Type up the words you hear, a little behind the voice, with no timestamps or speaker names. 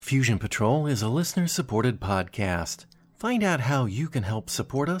Fusion Patrol is a listener-supported podcast. Find out how you can help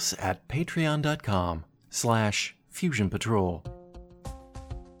support us at patreon.com/Fusion Patrol.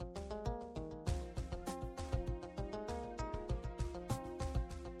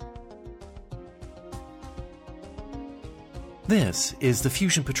 This is the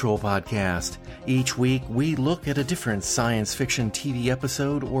Fusion Patrol podcast. Each week, we look at a different science fiction TV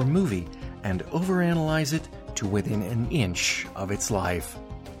episode or movie and overanalyze it to within an inch of its life.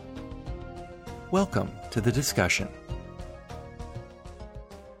 Welcome to the discussion.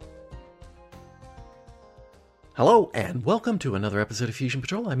 Hello, and welcome to another episode of Fusion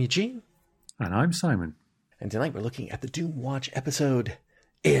Patrol. I'm Eugene. And I'm Simon. And tonight we're looking at the Doom Watch episode,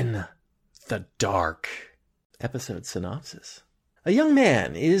 In the Dark. Episode synopsis. A young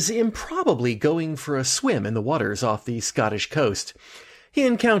man is improbably going for a swim in the waters off the Scottish coast. He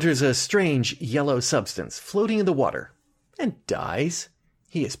encounters a strange yellow substance floating in the water and dies.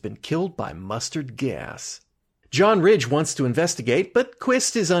 He has been killed by mustard gas. John Ridge wants to investigate, but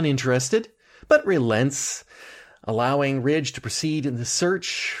Quist is uninterested, but relents, allowing Ridge to proceed in the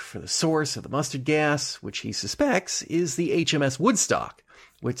search for the source of the mustard gas, which he suspects is the HMS Woodstock,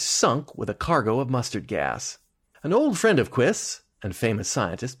 which sunk with a cargo of mustard gas. An old friend of Quist's, and famous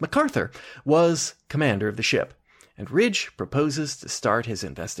scientist, MacArthur, was commander of the ship, and Ridge proposes to start his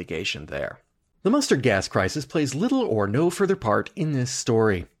investigation there. The mustard gas crisis plays little or no further part in this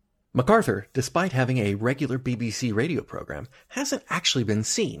story. MacArthur, despite having a regular BBC radio program, hasn't actually been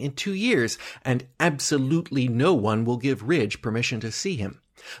seen in 2 years, and absolutely no one will give Ridge permission to see him.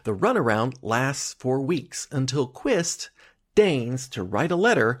 The runaround lasts for weeks until Quist deigns to write a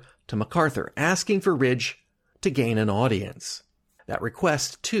letter to MacArthur asking for Ridge to gain an audience. That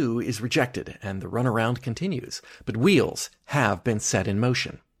request, too, is rejected, and the runaround continues, but wheels have been set in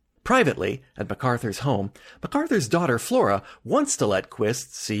motion. Privately, at MacArthur's home, MacArthur's daughter Flora wants to let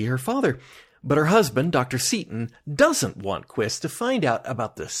Quist see her father, but her husband, Dr. Seaton, doesn't want Quist to find out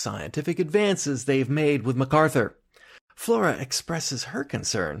about the scientific advances they've made with MacArthur. Flora expresses her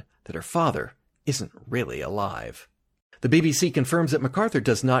concern that her father isn't really alive. The BBC confirms that MacArthur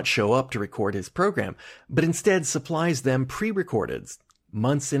does not show up to record his program, but instead supplies them pre-recorded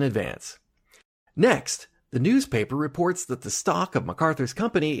months in advance. Next, the newspaper reports that the stock of MacArthur's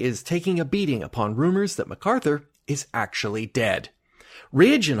company is taking a beating upon rumors that MacArthur is actually dead.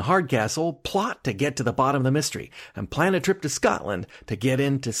 Ridge and Hardcastle plot to get to the bottom of the mystery and plan a trip to Scotland to get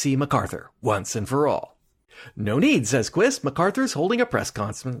in to see MacArthur once and for all. No need, says Quist. MacArthur's holding a press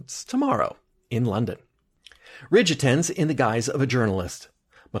conference tomorrow in London. Ridge attends in the guise of a journalist.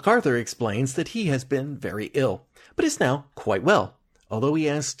 MacArthur explains that he has been very ill, but is now quite well, although he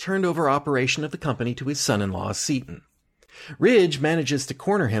has turned over operation of the company to his son-in-law, Seaton. Ridge manages to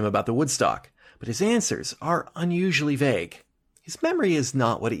corner him about the Woodstock, but his answers are unusually vague. His memory is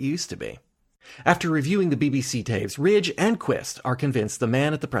not what it used to be. After reviewing the BBC tapes, Ridge and Quist are convinced the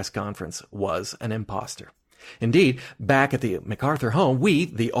man at the press conference was an imposter. Indeed, back at the MacArthur home, we,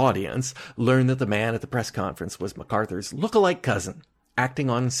 the audience, learn that the man at the press conference was MacArthur's look-alike cousin, acting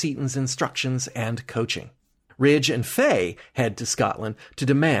on Seaton's instructions and coaching. Ridge and Faye head to Scotland to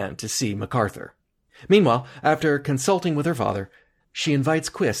demand to see MacArthur. Meanwhile, after consulting with her father, she invites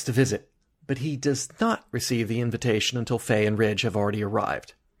Quist to visit, but he does not receive the invitation until Faye and Ridge have already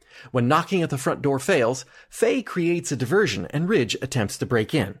arrived. When knocking at the front door fails, Faye creates a diversion and Ridge attempts to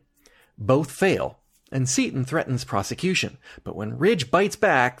break in. Both fail, and Seaton threatens prosecution, but when Ridge bites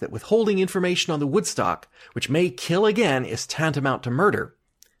back that withholding information on the Woodstock, which may kill again, is tantamount to murder,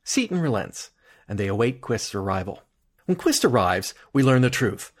 Seaton relents, and they await Quist's arrival. When Quist arrives, we learn the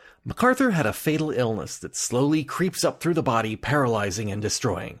truth. MacArthur had a fatal illness that slowly creeps up through the body, paralyzing and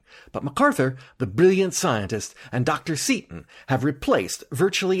destroying. But MacArthur, the brilliant scientist, and Dr. Seaton have replaced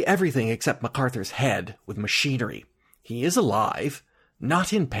virtually everything except MacArthur's head with machinery. He is alive,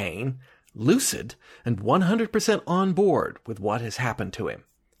 not in pain, lucid, and 100% on board with what has happened to him.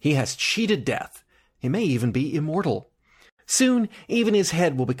 He has cheated death. He may even be immortal. Soon, even his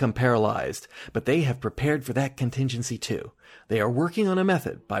head will become paralyzed, but they have prepared for that contingency too. They are working on a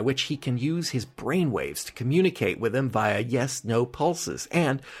method by which he can use his brainwaves to communicate with them via yes-no pulses,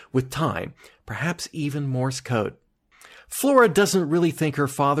 and, with time, perhaps even Morse code. Flora doesn't really think her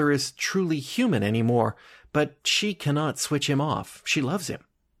father is truly human anymore, but she cannot switch him off. She loves him.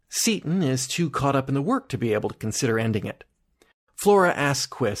 Seaton is too caught up in the work to be able to consider ending it. Flora asks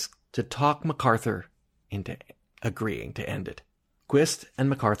Quist to talk MacArthur into agreeing to end it. Quist and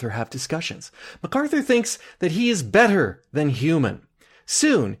MacArthur have discussions. MacArthur thinks that he is better than human.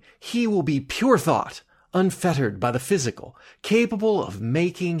 Soon, he will be pure thought, unfettered by the physical, capable of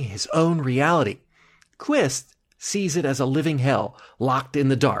making his own reality. Quist sees it as a living hell, locked in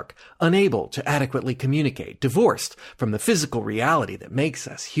the dark, unable to adequately communicate, divorced from the physical reality that makes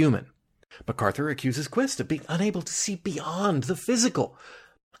us human. MacArthur accuses Quist of being unable to see beyond the physical.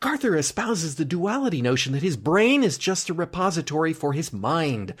 MacArthur espouses the duality notion that his brain is just a repository for his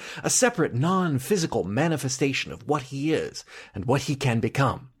mind, a separate non-physical manifestation of what he is and what he can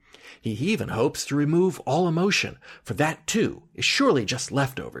become. He even hopes to remove all emotion, for that too is surely just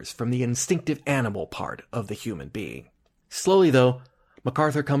leftovers from the instinctive animal part of the human being. Slowly though,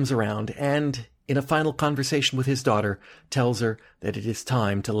 MacArthur comes around and, in a final conversation with his daughter, tells her that it is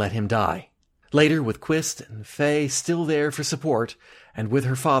time to let him die. Later, with Quist and Faye still there for support, and with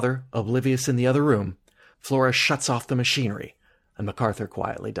her father oblivious in the other room, Flora shuts off the machinery, and MacArthur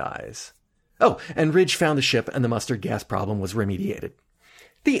quietly dies. Oh, and Ridge found the ship, and the mustard gas problem was remediated.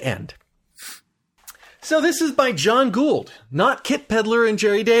 The end. So this is by John Gould, not Kit Pedler and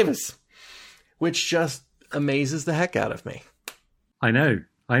Jerry Davis, which just amazes the heck out of me. I know.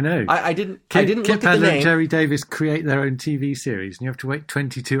 I didn't Kit look at the Pedler name. and Jerry Davis create their own TV series, and you have to wait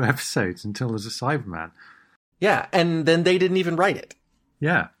 22 episodes until there's a Cyberman. Yeah, and then they didn't even write it.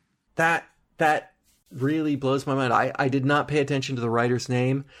 Yeah. That really blows my mind. I did not pay attention to the writer's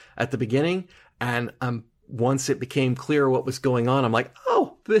name at the beginning, and once it became clear what was going on, I'm like,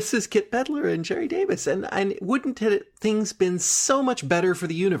 oh, this is Kit Pedler and Jerry Davis. And wouldn't things been so much better for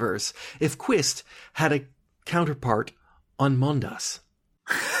the universe if Quist had a counterpart on Mondas?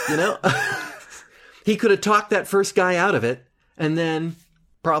 You know? He could have talked that first guy out of it, and then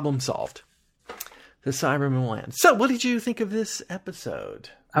problem solved. The Cybermen land. So, what did you think of this episode?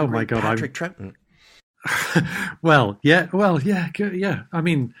 Oh my God. Patrick Troughton. Well, yeah. I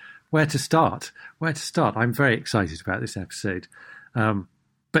mean, where to start? I'm very excited about this episode.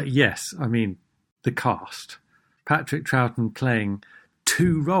 But yes, I mean, the cast. Patrick Troughton playing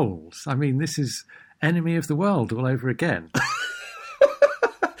two roles. I mean, this is Enemy of the World all over again.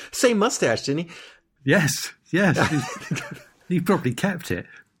 Same mustache, didn't he? Yes. He probably kept it.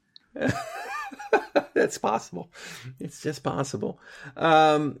 That's possible. It's just possible.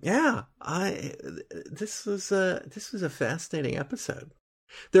 This was a fascinating episode.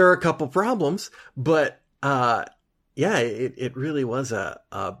 There are a couple problems, but it really was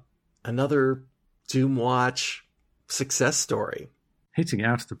another Doom Watch success story. Hitting it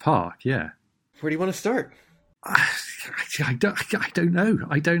out of the park, yeah. Where do you want to start? I don't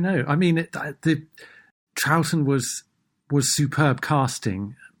know. I mean, the Troughton was superb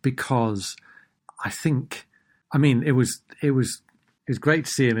casting because I think, I mean, it was great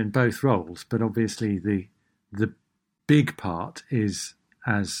to see him in both roles, but obviously the big part is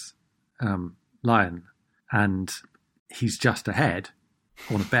as Lion, and he's just ahead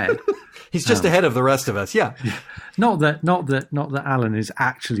on a bed. He's just ahead of the rest of us, yeah. Not that Alan is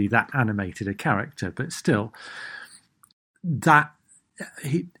actually that animated a character, but still, that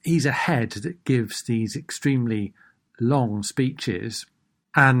he's a head that gives these extremely long speeches,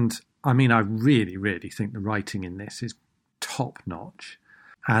 and I mean, I really, really think the writing in this is top notch,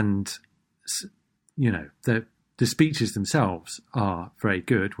 and you know the speeches themselves are very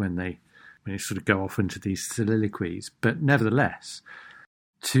good when they sort of go off into these soliloquies, but nevertheless,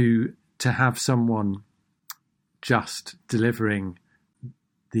 to have someone just delivering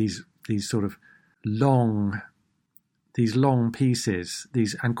these sort of long pieces,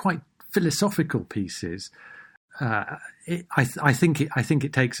 these and quite philosophical pieces. I think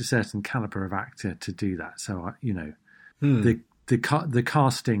it takes a certain caliber of actor to do that. So the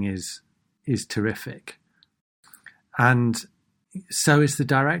casting is terrific, and so is the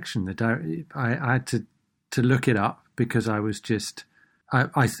direction. I had to look it up because I was just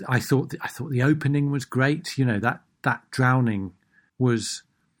I thought the opening was great. You know, that drowning was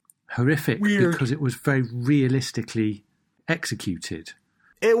horrific. Weird. Because it was very realistically executed.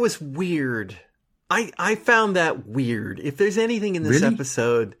 It was weird. I found that weird. If there's anything in this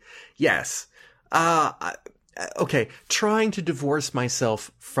episode, yes. Okay, trying to divorce myself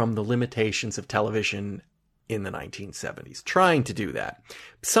from the limitations of television in the 1970s. Trying to do that.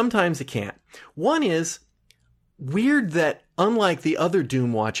 Sometimes it can't. One is weird that, unlike the other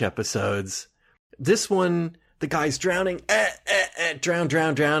Doom Watch episodes, this one, the guy's drowning,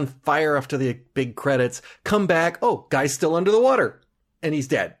 drown, fire off to the big credits, come back, oh, guy's still under the water, and he's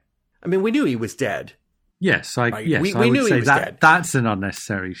dead. I mean, we knew he was dead. Yes, I would say that's an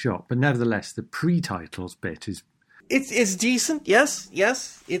unnecessary shot, but nevertheless, the pre-titles bit is... It's decent, yes.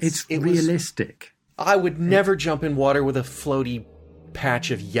 It's realistic. I would never jump in water with a floaty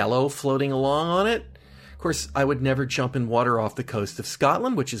patch of yellow floating along on it. Of course, I would never jump in water off the coast of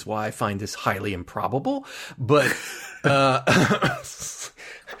Scotland, which is why I find this highly improbable. But I'll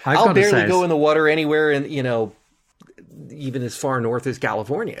barely go in the water anywhere in, even as far north as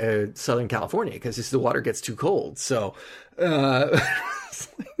California, Southern California, because the water gets too cold. So, and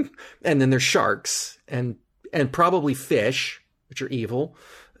then there's sharks and probably fish, which are evil.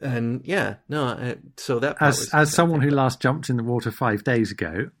 And yeah, no. So that as someone who last jumped in the water 5 days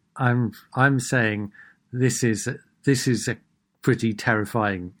ago, I'm saying this is a pretty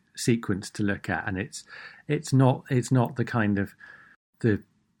terrifying sequence to look at, and it's not the kind of the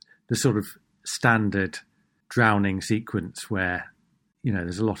sort of standard drowning sequence where, you know,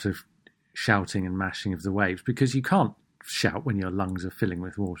 there's a lot of shouting and mashing of the waves, because you can't shout when your lungs are filling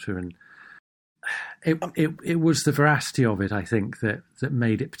with water. And it was the veracity of it, I think, that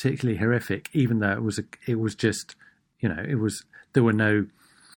made it particularly horrific, even though it was just, you know, there were no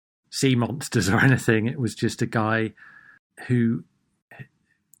sea monsters or anything. It was just a guy who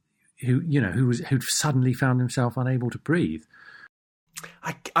suddenly found himself unable to breathe.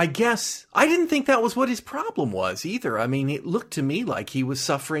 I guess I didn't think that was what his problem was either. I mean, it looked to me like he was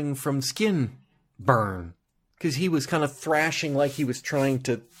suffering from skin burn, because he was kind of thrashing like he was trying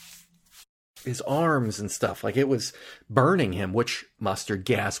to, his arms and stuff, like it was burning him, which mustard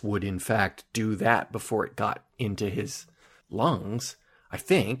gas would in fact do that before it got into his lungs, I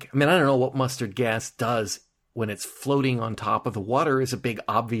think. I mean, I don't know what mustard gas does when it's floating on top of the water. Is a big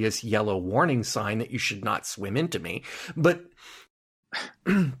obvious yellow warning sign that you should not swim into me. But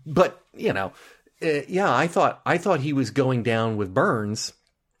you know, yeah, I thought he was going down with burns,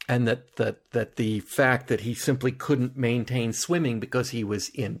 and that the fact that he simply couldn't maintain swimming because he was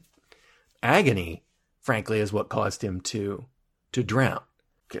in agony, frankly, is what caused him to drown.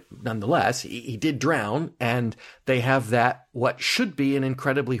 Nonetheless, he did drown, and they have that, what should be an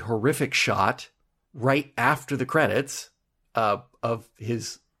incredibly horrific shot right after the credits of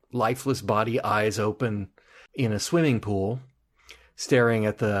his lifeless body, eyes open in a swimming pool, staring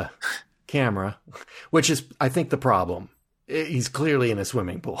at the camera, which is, I think, the problem. He's clearly in a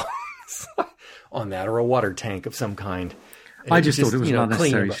swimming pool on that, or a water tank of some kind. I just thought it was an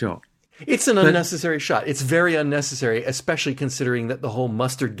unnecessary shot. It's an unnecessary shot. It's very unnecessary, especially considering that the whole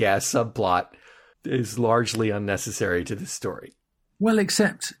mustard gas subplot is largely unnecessary to this story. Well,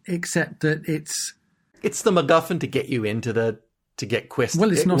 except that it's the MacGuffin to get you to get Quist.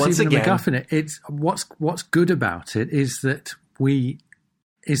 Well, it's not once even again. a MacGuffin. It's what's good about it is that we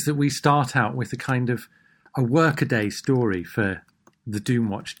start out with a kind of a workaday story for the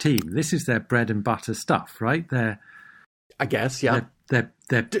Doomwatch team. This is their bread and butter stuff, right? I guess, yeah. They're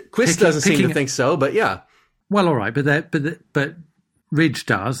Quist doesn't seem to think so, but yeah. Well, all right, but Ridge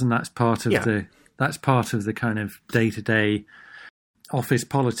does, and that's part of the kind of day-to-day office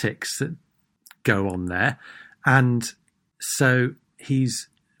politics that go on there. And so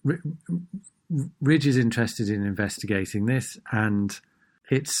Ridge is interested in investigating this, and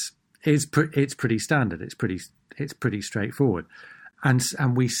it's pretty standard. It's pretty straightforward, and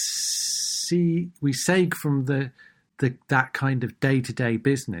we seg from that kind of day-to-day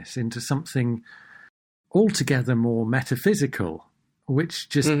business into something altogether more metaphysical, which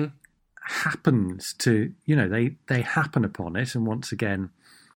just happens to, you know, they happen upon it, and once again,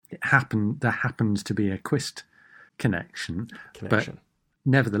 there happens to be a Quist connection. But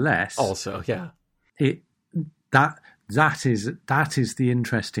nevertheless, also, yeah, that is the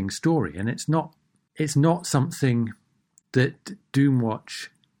interesting story, and it's not something that Doomwatch.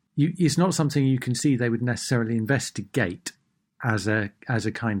 It's not something you can see they would necessarily investigate as a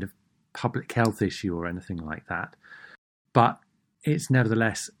kind of public health issue or anything like that. But it's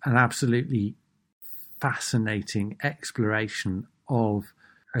nevertheless an absolutely fascinating exploration of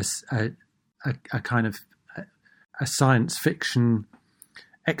a kind of a science fiction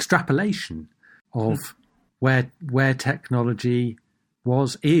extrapolation of where technology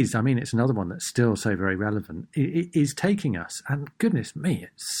is. I mean, it's another one that's still so very relevant. It is taking us, and goodness me,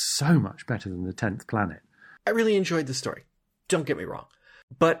 it's so much better than The 10th Planet. I really enjoyed the story. Don't get me wrong.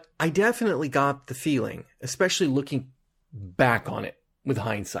 But I definitely got the feeling, especially looking back on it with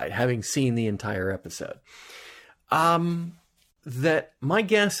hindsight, having seen the entire episode, that my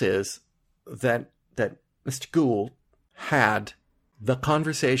guess is that Mr. Gould had the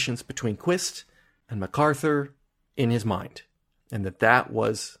conversations between Quist and MacArthur in his mind, and that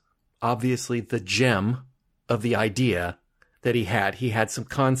was obviously the gem of the idea that he had. He had some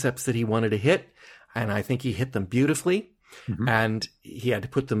concepts that he wanted to hit, and I think he hit them beautifully. Mm-hmm. And he had to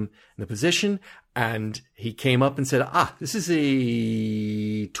put them in the position, and he came up and said, this is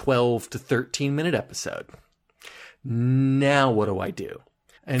a 12 to 13 minute episode. Now what do I do?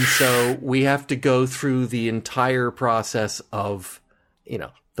 And so we have to go through the entire process of,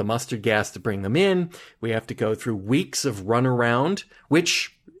 the mustard gas to bring them in. We have to go through weeks of runaround,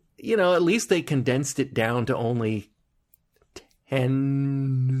 which, at least they condensed it down to only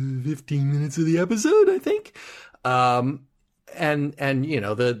 10, 15 minutes of the episode, I think. And you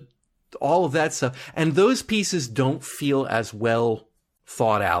know, all of that stuff. And those pieces don't feel as well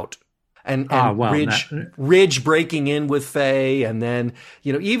thought out. And Ridge breaking in with Faye, and then,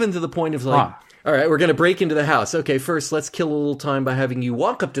 you know, even to the point of like, all right, we're going to break into the house. Okay, first let's kill a little time by having you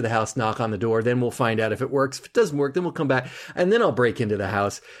walk up to the house, knock on the door, then we'll find out if it works. If it doesn't work, then we'll come back, and then I'll break into the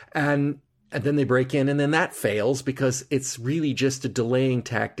house. And then they break in, and then that fails because it's really just a delaying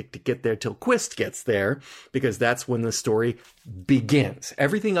tactic to get there till Quist gets there, because that's when the story begins.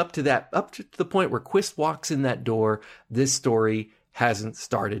 Everything up to the point where Quist walks in that door, this story hasn't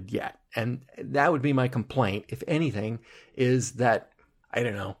started yet. And that would be my complaint, if anything, is that, I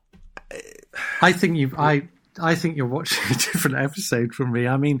don't know. I think you're watching a different episode from me.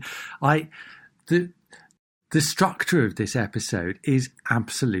 I mean, the structure of this episode is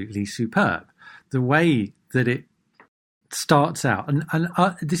absolutely superb. The way that it starts out, and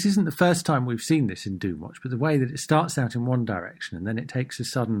this isn't the first time we've seen this in Doomwatch, but the way that it starts out in one direction and then it takes a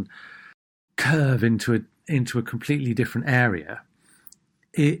sudden curve into a completely different area,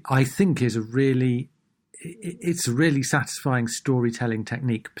 I think is a really satisfying storytelling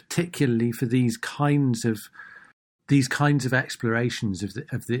technique, particularly for these kinds of explorations of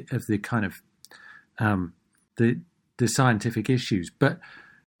the kind of the scientific issues, but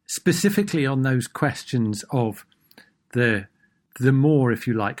specifically on those questions of the more, if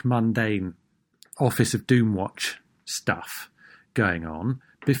you like, mundane Office of Doomwatch stuff going on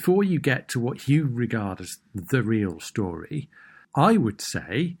before you get to what you regard as the real story. I would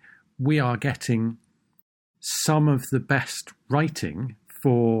say we are getting some of the best writing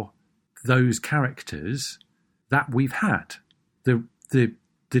for those characters that we've had. The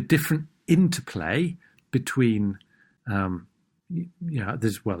different interplay between,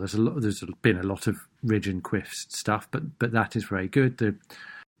 there's been a lot of Ridge and Quist stuff, but that is very good.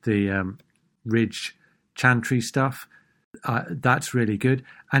 The Ridge Chantry stuff, that's really good.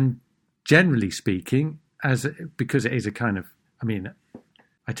 And generally speaking, because it is a kind of, I mean,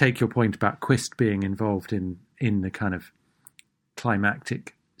 I take your point about Quist being involved in the kind of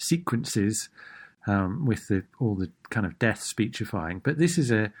climactic sequences with all the kind of death speechifying, but this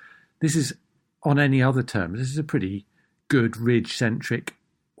is on any other terms, this is a pretty good Ridge-centric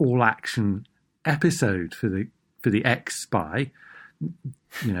all-action episode for the ex-spy.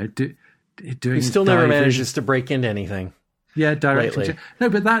 You know, doing. He still never manages to break into anything. Yeah, directly. No,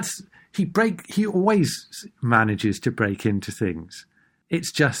 but he always manages to break into things.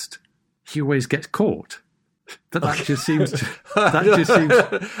 It's just he always gets caught. But that just seems to.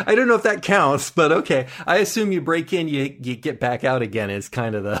 I don't know if that counts, but okay. I assume you break in, you get back out again. Is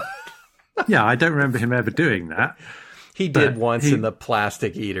kind of the. Yeah, I don't remember him ever doing that. He did once in the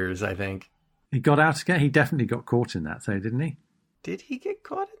Plastic Eaters, I think. He got out again. He definitely got caught in that, though, didn't he? Did he get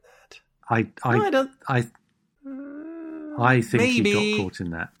caught in that? I don't. I think maybe. He got caught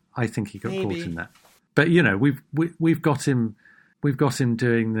in that. I think he got caught in that. But you know, we've got him. We've got him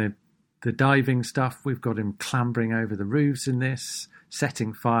doing the diving stuff. We've got him clambering over the roofs in this,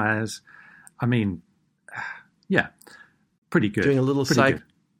 setting fires. I mean, yeah, pretty good. Doing a little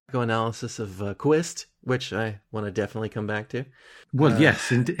psychoanalysis of Quist, which I want to definitely come back to. Well,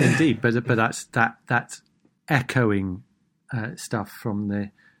 yes, indeed, but that's echoing stuff from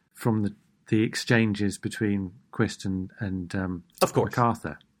the exchanges between Quist and of course,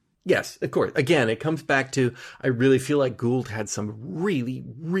 MacArthur. Yes, of course. Again, it comes back to, I really feel like Gould had some really,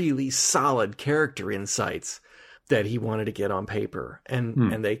 really solid character insights that he wanted to get on paper.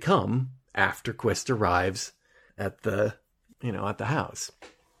 And they come after Quist arrives at the house.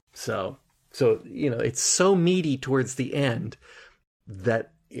 So, you know, it's so meaty towards the end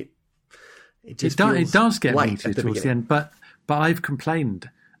that it does get meaty towards the end. But I've complained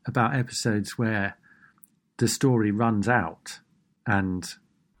about episodes where the story runs out and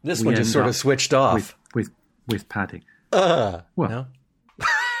this one just sort of switched off with padding. Well, no.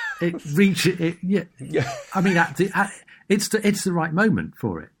 It reaches it. Yeah. I mean, it's the right moment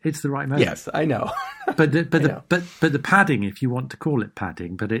for it. It's the right moment. Yes, I know. but the padding, if you want to call it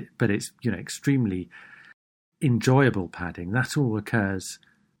padding, but it's, you know, extremely enjoyable padding. That all occurs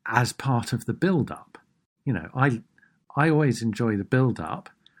as part of the build-up. You know, I always enjoy the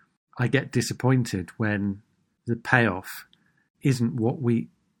build-up. I get disappointed when the payoff isn't what we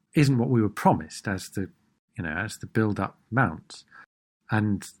were promised as the build-up mounts.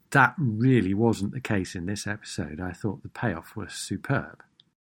 And that really wasn't the case in this episode. I thought the payoff was superb.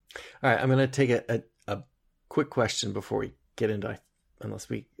 All right, I'm going to take a quick question before we get into,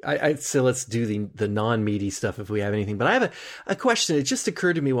 I'd say let's do the non-meaty stuff if we have anything. But I have a question. It just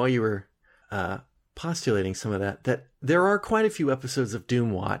occurred to me while you were postulating some of that there are quite a few episodes of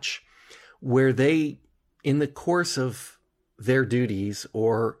Doomwatch where they, in the course of their duties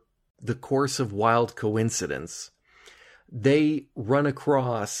or the course of wild coincidence, they run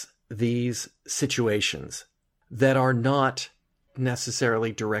across these situations that are not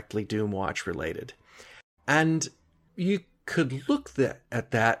necessarily directly Doomwatch related. And you could look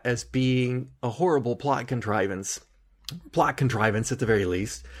at that as being a horrible plot contrivance at the very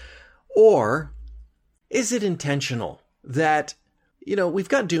least. Or is it intentional that, we've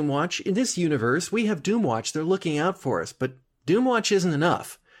got Doomwatch. In this universe, we have Doomwatch. They're looking out for us, but Doomwatch isn't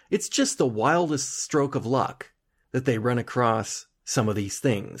enough. It's just the wildest stroke of luck that they run across some of these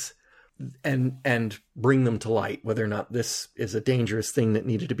things and bring them to light. Whether or not this is a dangerous thing that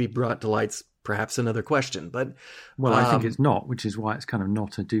needed to be brought to light's perhaps another question. But I think it's not, which is why it's kind of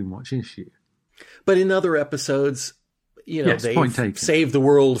not a Doomwatch issue. But in other episodes, yes, they saved the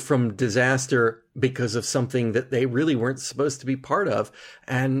world from disaster because of something that they really weren't supposed to be part of.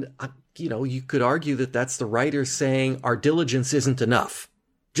 And, you could argue that that's the writer saying our diligence isn't enough.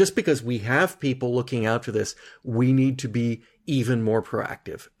 Just because we have people looking out for this, we need to be even more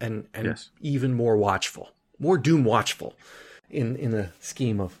proactive and yes, even more watchful, more Doom watchful in the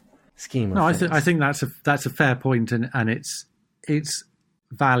scheme of no, things. I think that's a fair point, and it's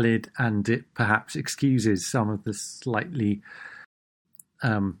valid, and it perhaps excuses some of the slightly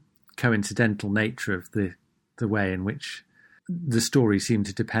coincidental nature of the way in which the story seemed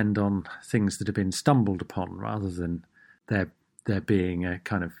to depend on things that have been stumbled upon rather than there being a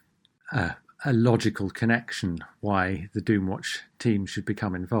kind of a logical connection why the Doomwatch team should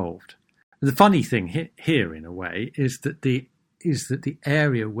become involved. The funny thing here, in a way, is that the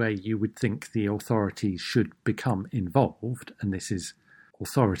area where you would think the authorities should become involved, and this is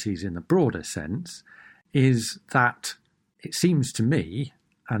authorities in the broader sense, is that it seems to me,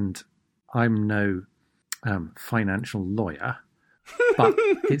 and I'm no financial lawyer, but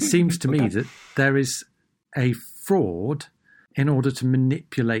it seems to me that there is a fraud in order to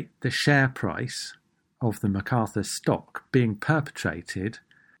manipulate the share price of the MacArthur stock being perpetrated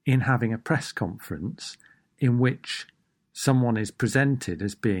in having a press conference in which someone is presented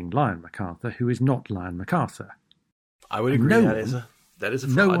as being Lion MacArthur who is not Lion MacArthur. I would agree that is a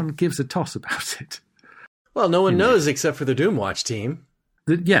fraud. No one gives a toss about it. Well, no one knows except for the Doomwatch team.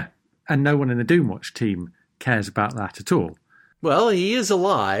 And no one in the Doomwatch team cares about that at all. Well, he is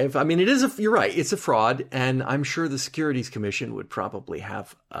alive. I mean, you're right, it's a fraud, and I'm sure the Securities Commission would probably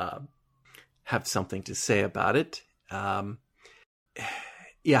have something to say about it.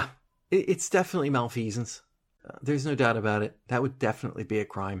 It's definitely malfeasance. There's no doubt about it. That would definitely be a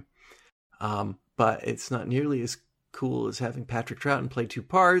crime. But it's not nearly as cool as having Patrick Troughton play two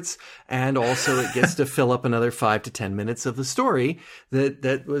parts, and also it gets to fill up another 5 to 10 minutes of the story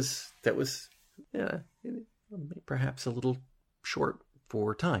that was perhaps a little short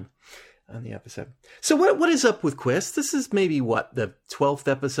for time on the episode. So what is up with Quist? This is maybe the 12th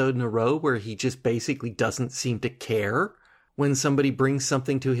episode in a row where he just basically doesn't seem to care when somebody brings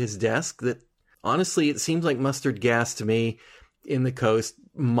something to his desk that, honestly, it seems like mustard gas to me in the Coast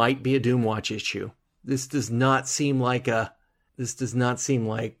might be a Doomwatch issue. This does not seem like it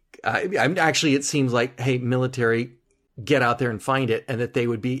seems like, hey, military, get out there and find it, and that they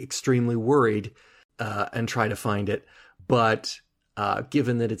would be extremely worried and try to find it. But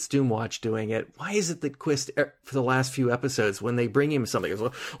given that it's Doomwatch doing it, why is it that Quist, for the last few episodes, when they bring him something,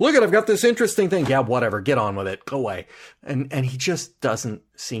 goes, look I've got this interesting thing. Yeah, whatever, get on with it, go away. And he just doesn't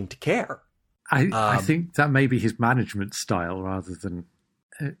seem to care. I think that may be his management style rather than...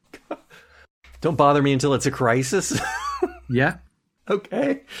 Don't bother me until it's a crisis. Yeah.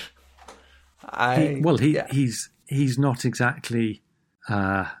 Okay. He's not exactly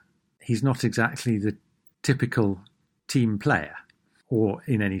the typical team player, or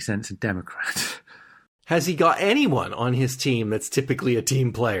in any sense a Democrat. Has he got anyone on his team that's typically a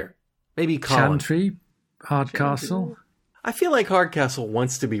team player? Maybe Colin. Chantry, Hardcastle. I feel like Hardcastle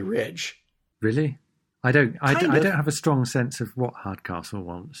wants to be Ridge. Really? I don't have a strong sense of what Hardcastle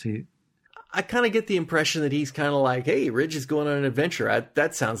wants. I kind of get the impression that he's kind of like, hey, Ridge is going on an adventure.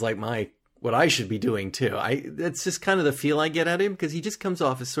 That sounds like what I should be doing too. That's just kind of the feel I get at him, because he just comes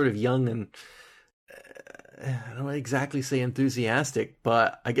off as sort of young and I don't exactly say enthusiastic,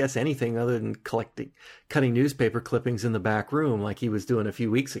 but I guess anything other than cutting newspaper clippings in the back room like he was doing a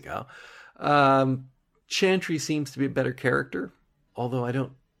few weeks ago. Chantry seems to be a better character, although I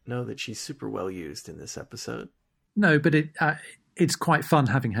don't know that she's super well used in this episode. No, but it's quite fun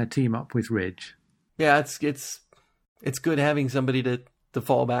having her team up with Ridge. Yeah, it's good having somebody to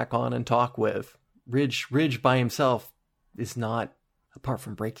fall back on and talk with. Ridge by himself is not, apart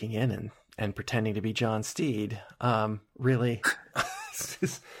from breaking in and pretending to be John Steed. Really,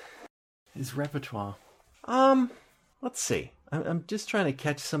 his repertoire. Let's see. I'm just trying to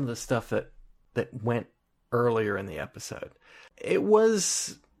catch some of the stuff that went earlier in the episode. It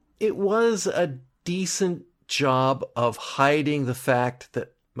was a decent job of hiding the fact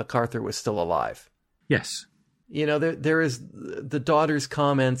that MacArthur was still alive. Yes. You know, there is the daughter's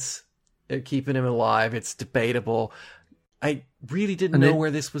comments keeping him alive. It's debatable. I really didn't know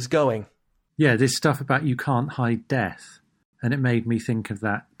where this was going. Yeah, this stuff about you can't hide death. And it made me think of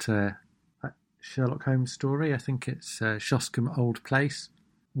that Sherlock Holmes story. I think it's Shoscombe Old Place,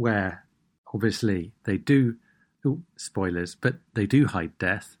 where obviously they do, spoilers, but they do hide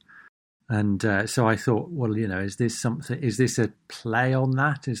death. And so I thought, well, you know, is this a play on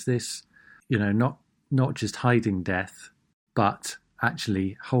that? Is this, you know, not just hiding death, but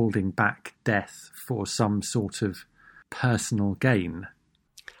actually holding back death for some sort of personal gain?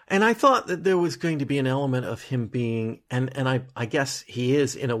 And I thought that there was going to be an element of him being, and I guess he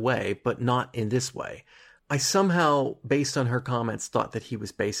is in a way, but not in this way. I somehow, based on her comments, thought that he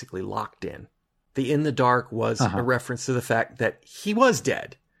was basically locked in. The in the dark was a reference to the fact that he was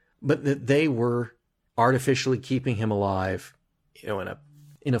dead, but that they were artificially keeping him alive, you know,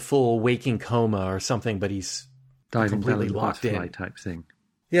 in a full waking coma or something, but he's diving completely down the locked in type thing.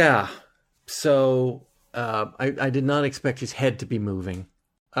 Yeah. So I did not expect his head to be moving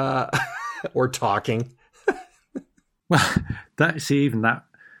or talking. Well, even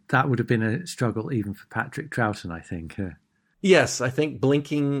that would have been a struggle even for Patrick Troughton, I think. Yes, I think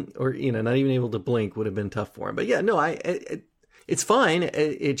blinking or, you know, not even able to blink would have been tough for him. But yeah, no, it's fine.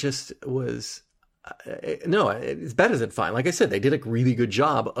 It just was, no, it's better than fine. Like I said, they did a really good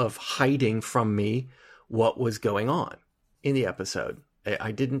job of hiding from me what was going on in the episode.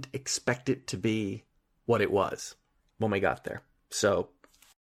 I didn't expect it to be what it was when we got there. So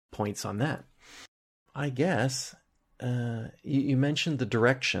points on that. I guess you mentioned the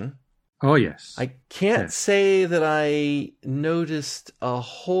direction. Oh, yes. I can't say that I noticed a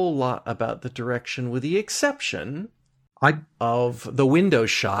whole lot about the direction, with the exception of the window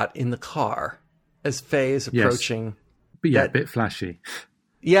shot in the car as Faye is approaching. Yes. But yeah, a bit flashy.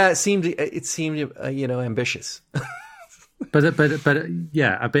 Yeah, it seemed you know, ambitious. but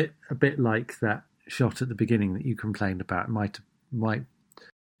yeah, a bit like that shot at the beginning that you complained about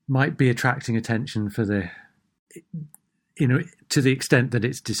might be attracting attention for the, you know, to the extent that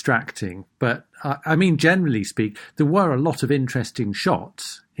it's distracting. But I mean, generally speak, there were a lot of interesting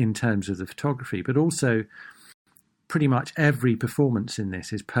shots in terms of the photography, but also pretty much every performance in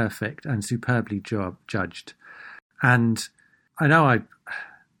this is perfect and superbly judged. And I know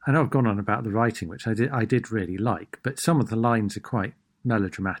I've gone on about the writing, which I did really like, but some of the lines are quite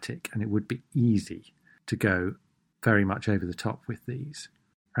melodramatic, and it would be easy to go very much over the top with these.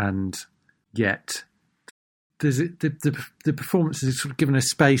 And yet the performance is sort of given a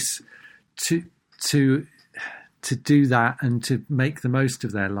space to do that and to make the most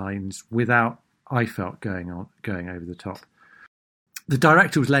of their lines without, I felt, going over the top. The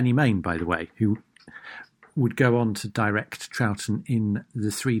director was Lenny Mayne, by the way, who would go on to direct Troughton in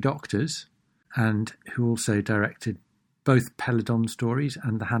The Three Doctors, and who also directed both Peladon stories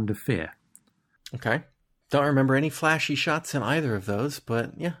and The Hand of Fear. Okay. Don't remember any flashy shots in either of those,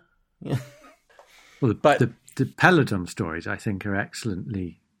 but yeah. Well, the Peladon stories, I think, are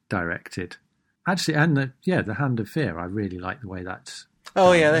excellently directed. Actually, and the Hand of Fear, I really like the way that's...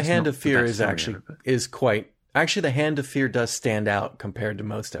 Oh, yeah, The Hand of Fear is quite... Actually, The Hand of Fear does stand out compared to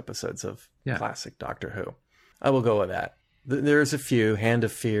most episodes of classic Doctor Who. I will go with that. There's a few. Hand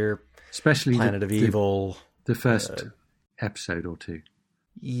of Fear, especially Planet of Evil. The first episode or two.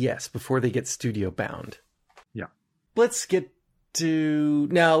 Yes, before they get studio bound. Yeah. Let's get to...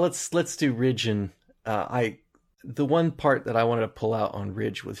 Now, let's do Ridge and... The one part that I wanted to pull out on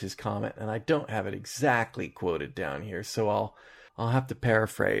Ridge was his comment, and I don't have it exactly quoted down here, so I'll have to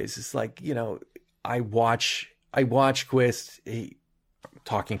paraphrase. It's like, you know, I watch Quist,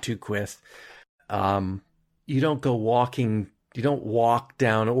 talking to Quist. You don't walk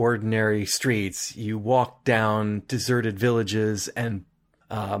down ordinary streets. You walk down deserted villages and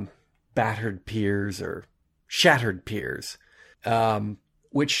battered piers or shattered piers,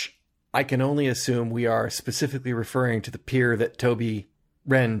 which I can only assume we are specifically referring to the pier that Toby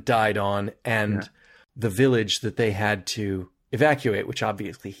Wren died on and the village that they had to evacuate, which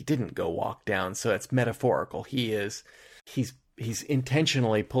obviously he didn't go walk down. So it's metaphorical. He's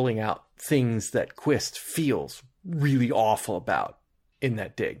intentionally pulling out things that Quist feels really awful about in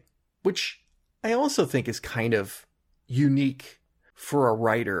that dig, which I also think is kind of unique for a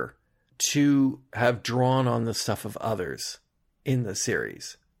writer to have drawn on the stuff of others in the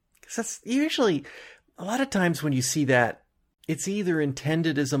series. That's usually, a lot of times when you see that, it's either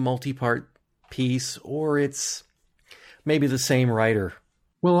intended as a multi-part piece or it's maybe the same writer.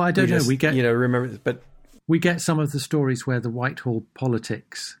 Well, I don't know. We get, remember, but we get some of the stories where the Whitehall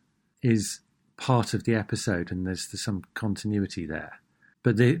politics is part of the episode, and there's some continuity there.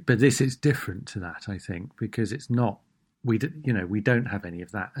 But this is different to that, I think, because it's not. We don't have any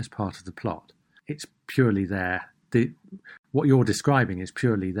of that as part of the plot. It's purely there. What you're describing is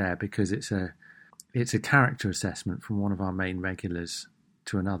purely there because it's a character assessment from one of our main regulars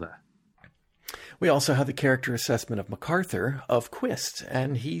to another. We also have the character assessment of MacArthur of Quist,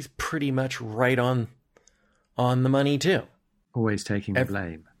 and he's pretty much right on the money too. Always taking the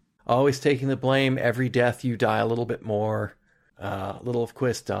blame. Always taking the blame. Every death you die a little bit more. Little of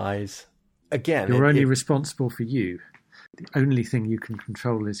Quist dies. Again, you're only responsible for you. The only thing you can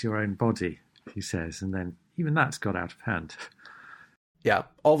control is your own body, he says, and then even that's got out of hand. Yeah,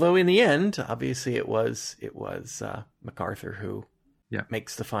 although in the end, obviously it was MacArthur who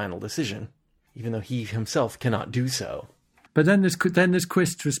makes the final decision, even though he himself cannot do so. But then there's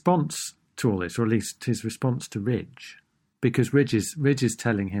Quist's response to all this, or at least his response to Ridge, because Ridge is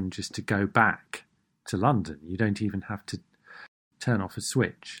telling him just to go back to London. You don't even have to turn off a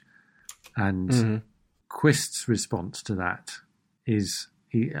switch. And Quist's response to that is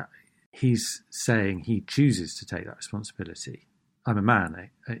he's saying he chooses to take that responsibility. I'm a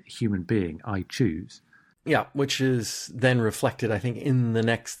man, a human being. I choose. Yeah, which is then reflected, I think, in the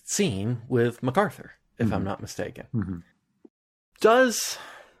next scene with MacArthur, if I'm not mistaken. Let's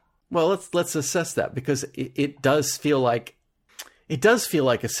assess that, because it does feel like a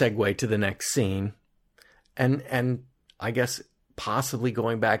segue to the next scene, and I guess possibly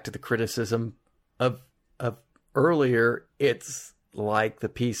going back to the criticism of earlier, it's like the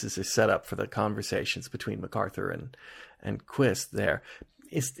pieces are set up for the conversations between MacArthur and Quist. There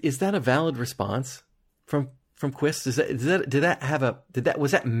is that a valid response from Quist? Was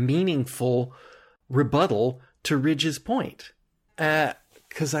that meaningful rebuttal to Ridge's point?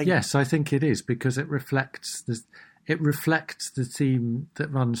 Yes, I think it is, because it reflects the theme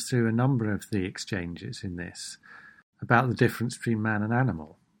that runs through a number of the exchanges in this about the difference between man and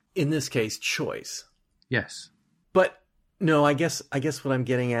animal. In this case, choice. Yes. But no, I guess what I'm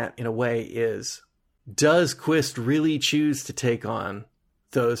getting at in a way is, does Quist really choose to take on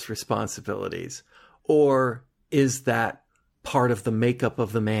those responsibilities? Or is that part of the makeup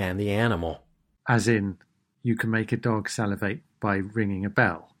of the man, the animal? As in, you can make a dog salivate by ringing a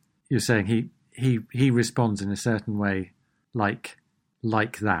bell. You're saying he responds in a certain way like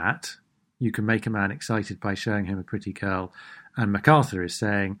that. You can make a man excited by showing him a pretty girl. And MacArthur is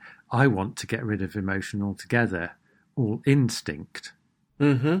saying, I want to get rid of emotion altogether, all instinct.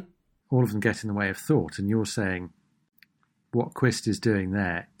 Mm-hmm. All of them get in the way of thought. And you're saying what Quist is doing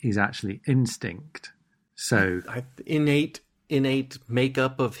there is actually instinct. So innate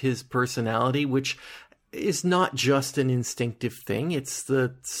makeup of his personality, which is not just an instinctive thing. It's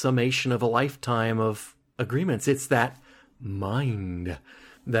the summation of a lifetime of agreements. It's that mind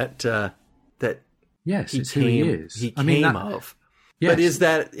that yes, it's who he is. He came of. Yes. But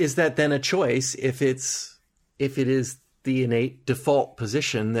is that then a choice if it is the innate default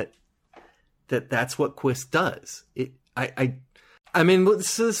position that's what Quist does? I mean,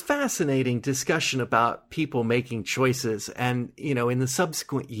 this is fascinating discussion about people making choices, and in the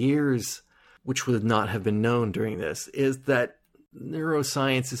subsequent years, which would not have been known during this, is that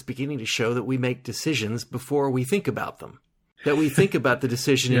neuroscience is beginning to show that we make decisions before we think about them. That we think about the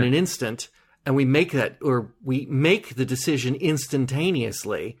decision in an instant, and we make the decision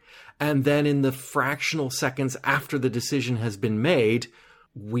instantaneously, and then in the fractional seconds after the decision has been made,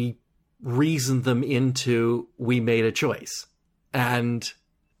 we reason them into we made a choice. And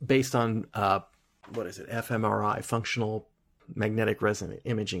based on fMRI, functional magnetic resonance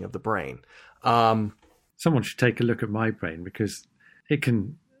imaging of the brain. Someone should take a look at my brain, because it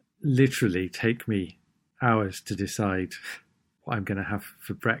can literally take me hours to decide what I'm going to have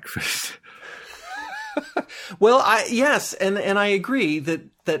for breakfast. Well, yes, and I agree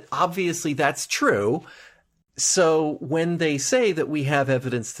that obviously that's true. So when they say that we have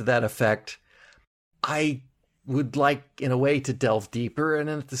evidence to that effect, I would like, in a way, to delve deeper, and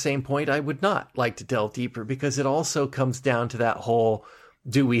at the same point, I would not like to delve deeper, because it also comes down to that whole,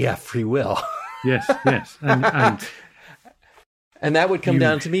 do we have free will? Yes, and that would come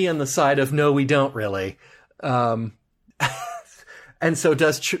down to me on the side of no, we don't really. And so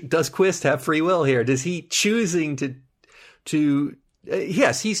does Quist have free will here? Does he choosing to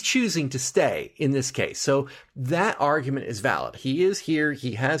Yes, he's choosing to stay in this case. So that argument is valid. He is here.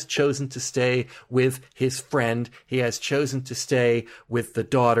 He has chosen to stay with his friend. He has chosen to stay with the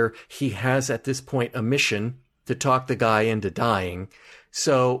daughter. He has at this point a mission to talk the guy into dying.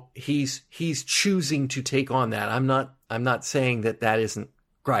 So he's choosing to take on that. I'm not saying that isn't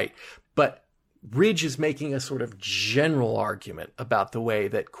right, but Ridge is making a sort of general argument about the way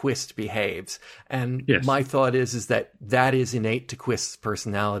that Quist behaves. And yes. My thought is that is innate to Quist's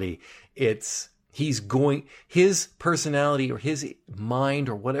personality. His personality or his mind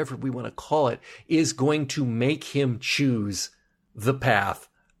or whatever we want to call it is going to make him choose the path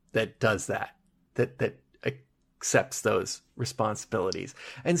that does that accepts those responsibilities.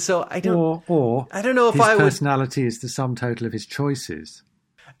 And so I don't know if his personality is the sum total of his choices.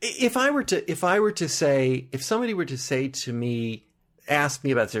 If somebody were to say to me, ask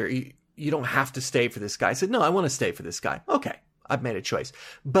me about it, you don't have to stay for this guy. I said, no, I want to stay for this guy. Okay, I've made a choice.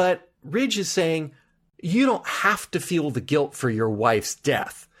 But Ridge is saying, you don't have to feel the guilt for your wife's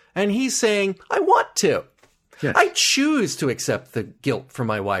death. And he's saying, I want to. Yes. I choose to accept the guilt for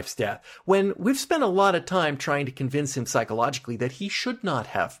my wife's death. When we've spent a lot of time trying to convince him psychologically that he should not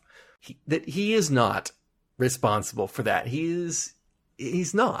have, that he is not responsible for that. He's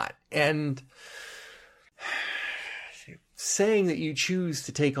not. And saying that you choose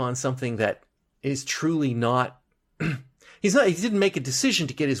to take on something that is truly not, he didn't make a decision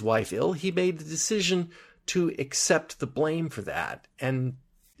to get his wife ill. He made the decision to accept the blame for that. And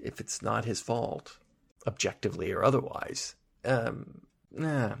if it's not his fault, objectively or otherwise, I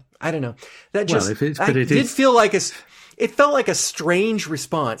don't know. That just, it felt like a strange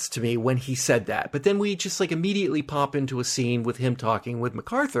response to me when he said that. But then we just immediately pop into a scene with him talking with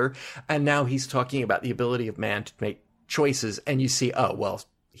MacArthur. And now he's talking about the ability of man to make choices. And you see, oh, well,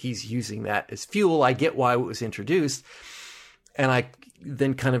 he's using that as fuel. I get why it was introduced. And I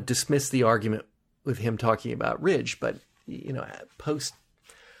then kind of dismiss the argument with him talking about Ridge. But, post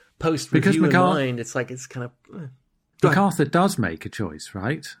review in mind, it's kind of... MacArthur does make a choice,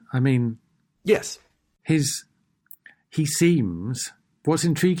 right? I mean... Yes. He seems, what's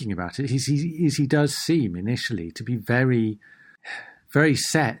intriguing about it is he does seem initially to be very, very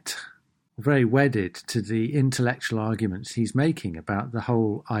set, very wedded to the intellectual arguments he's making about the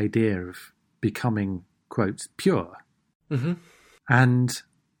whole idea of becoming, quotes, pure. Mm-hmm. And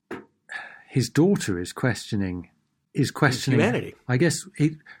his daughter is questioning his humanity. I guess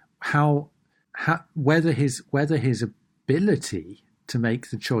whether his ability to make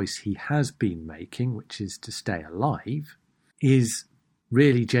the choice he has been making, which is to stay alive, is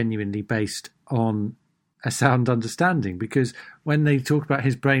really genuinely based on a sound understanding. Because when they talk about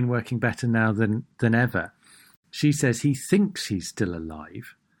his brain working better now than ever, she says he thinks he's still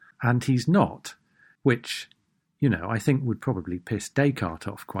alive and he's not, which, I think would probably piss Descartes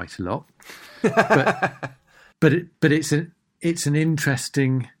off quite a lot. But it's an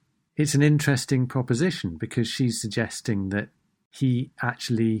interesting proposition, because she's suggesting that he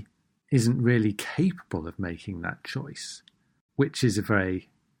actually isn't really capable of making that choice, which is a very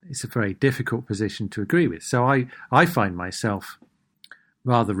difficult position to agree with. So I find myself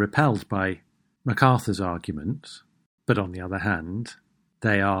rather repelled by MacArthur's arguments, but on the other hand,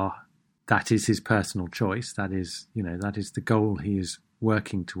 that is his personal choice. That is the goal he is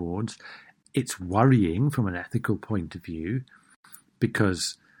working towards. It's worrying from an ethical point of view,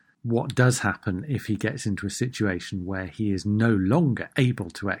 because what does happen if he gets into a situation where he is no longer able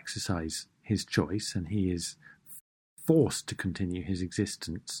to exercise his choice and he is forced to continue his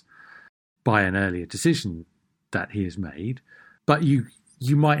existence by an earlier decision that he has made? But you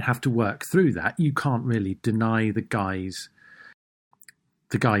might have to work through that. You can't really deny the guy's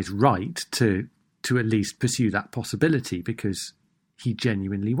right to at least pursue that possibility, because he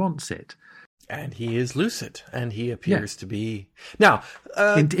genuinely wants it. And he is lucid, and he appears to be... Now...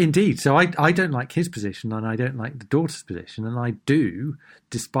 Indeed. So I don't like his position, and I don't like the daughter's position, and I do,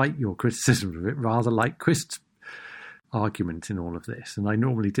 despite your criticism of it, rather like Quist's argument in all of this. And I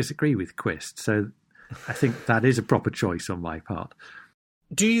normally disagree with Quist, so I think that is a proper choice on my part.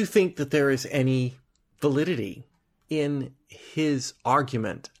 Do you think that there is any validity in his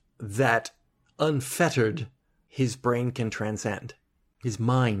argument that unfettered his brain can transcend? His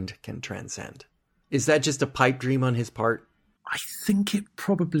mind can transcend. Is that just a pipe dream on his part? I think it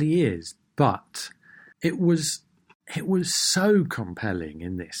probably is, but it was so compelling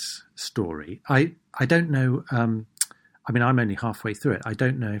in this story. I don't know. I'm only halfway through it. I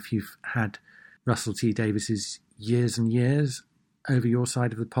don't know if you've had Russell T Davies's Years and Years over your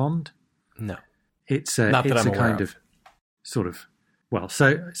side of the pond. No, it's a kind of sort of. Well,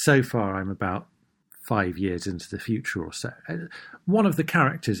 so far I'm about 5 years into the future or so. One of the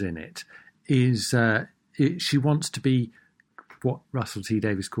characters in it is she wants to be what Russell T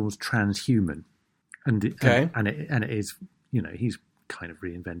Davies calls transhuman, and it is, you know, he's kind of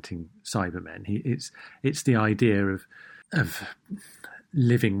reinventing Cybermen. It's the idea of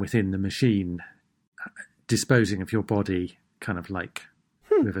living within the machine, disposing of your body, kind of like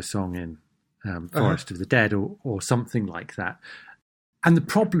River Song in Forest of the Dead or something like that. And the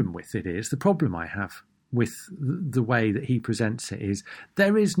problem I have with the way that he presents it is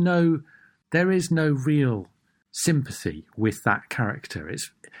there is no real sympathy with that character.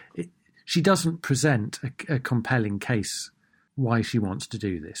 She doesn't present a compelling case why she wants to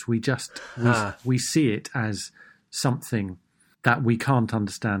do this. We see it as something that we can't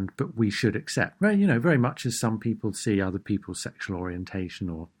understand, but we should accept. You know, very much as some people see other people's sexual orientation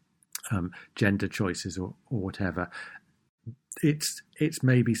or gender choices or whatever. It's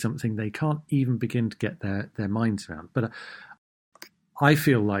maybe something they can't even begin to get their minds around. But I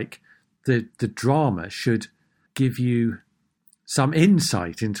feel like the drama should give you some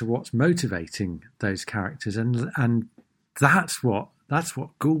insight into what's motivating those characters, and that's what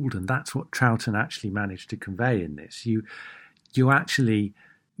Gould and that's what Troughton actually managed to convey in this. You do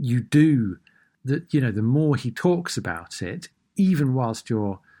that. You know, the more he talks about it, even whilst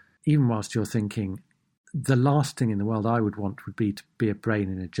you're thinking, the last thing in the world I would want would be to be a brain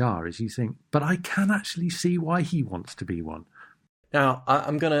in a jar, is you think, but I can actually see why he wants to be one. Now,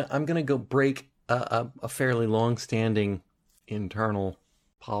 I'm gonna go break a fairly long-standing internal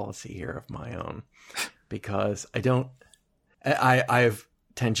policy here of my own, because I've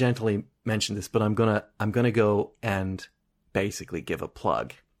tangentially mentioned this, but I'm gonna go and basically give a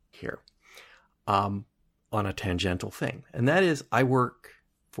plug here on a tangential thing, and that is I work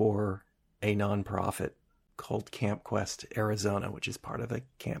for a nonprofit called Camp Quest Arizona, which is part of the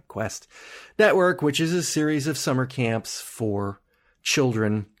Camp Quest network, which is a series of summer camps for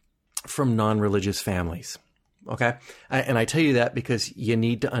children from non-religious families. Okay. And I tell you that because you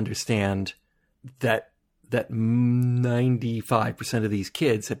need to understand that 95% of these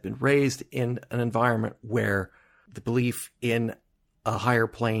kids have been raised in an environment where the belief in a higher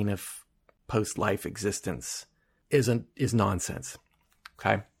plane of post-life existence is nonsense.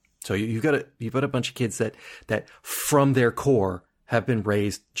 Okay. So you've got a bunch of kids that from their core have been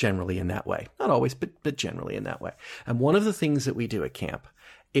raised generally in that way. Not always, but generally in that way. And one of the things that we do at camp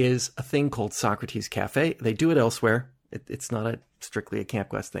is a thing called Socrates Cafe. They do it elsewhere. It's not strictly a Camp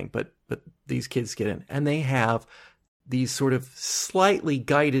Quest thing, but these kids get in and they have these sort of slightly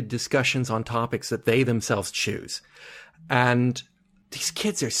guided discussions on topics that they themselves choose. And these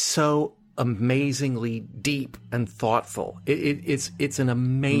kids are so amazingly deep and thoughtful. It's an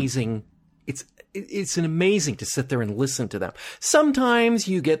amazing to sit there and listen to them. Sometimes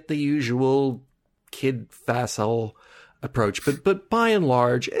you get the usual kid facile approach, but by and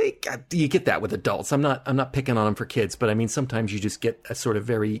large, you get that with adults. I'm not picking on them for kids, but I mean sometimes you just get a sort of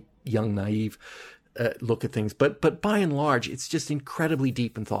very young, naive look at things. But by and large, it's just incredibly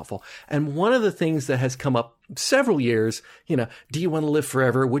deep and thoughtful. And one of the things that has come up several years, you know, do you want to live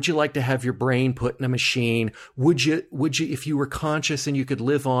forever? Would you like to have your brain put in a machine? Would you, if you were conscious and you could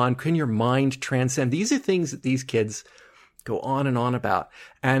live on, can your mind transcend? These are things that these kids go on and on about.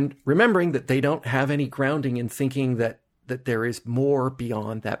 And remembering that they don't have any grounding in thinking that there is more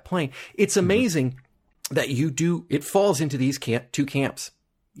beyond that plane. It's amazing that it falls into these two camps.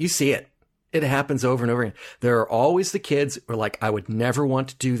 You see it. It happens over and over again. There are always the kids who are like, I would never want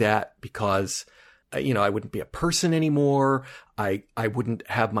to do that because, you know, I wouldn't be a person anymore. I wouldn't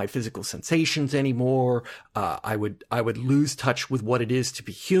have my physical sensations anymore. I would lose touch with what it is to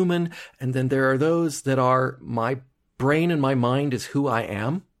be human. And then there are those that are, my brain and my mind is who I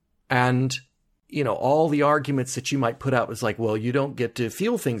am. And, you know, all the arguments that you might put out was like, well, you don't get to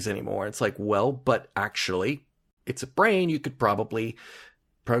feel things anymore. It's like, well, but actually it's a brain. You could probably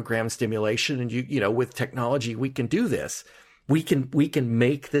program stimulation, and you know, with technology, we can do this. We can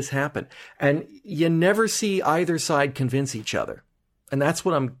make this happen. And you never see either side convince each other. And that's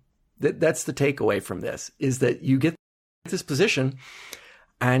that's the takeaway from this, is that you get this position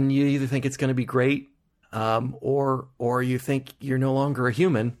and you either think it's going to be great, or you think you're no longer a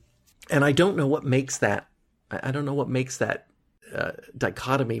human. And I don't know what makes that. I don't know what makes that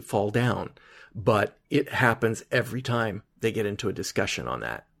dichotomy fall down, but it happens every time they get into a discussion on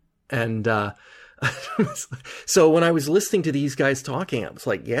that. And so when I was listening to these guys talking, I was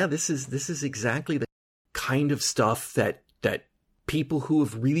like, yeah, this is exactly the kind of stuff that people who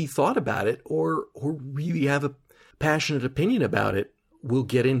have really thought about it or really have a passionate opinion about it will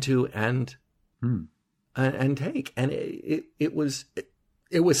get into and take. And it was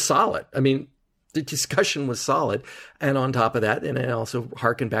solid. I mean, The discussion was solid. And on top of that, and I also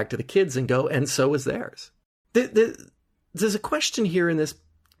harken back to the kids and go, and so was theirs. There's a question here in this,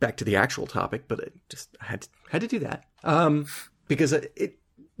 back to the actual topic, but I had to do that. Because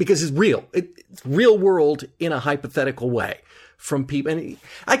it's real. It's real world in a hypothetical way from people. And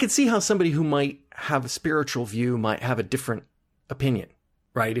I could see how somebody who might have a spiritual view might have a different opinion,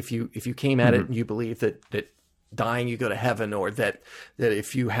 right? If you came at it and you believe that dying you go to heaven, or that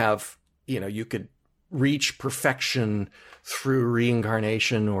if you have, you could reach perfection through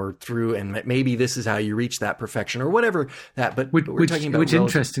reincarnation or through, and maybe this is how you reach that perfection or whatever that, but we're talking about which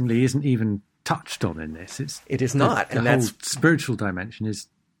interestingly isn't even touched on in this. It is not. The whole spiritual dimension is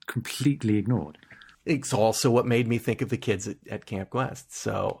completely ignored. It's also what made me think of the kids at Camp Quest.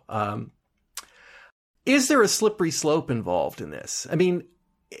 So, is there a slippery slope involved in this? I mean,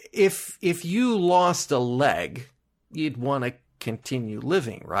 if you lost a leg, you'd want to continue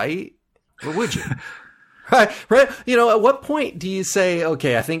living, right? Or would you? Right. At what point do you say,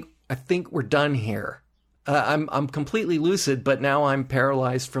 okay, I think we're done here. I'm completely lucid, but now I'm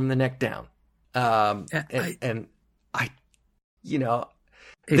paralyzed from the neck down.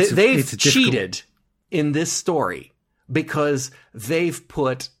 They've cheated in this story because they've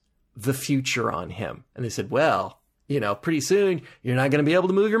put the future on him. And they said, well, pretty soon you're not going to be able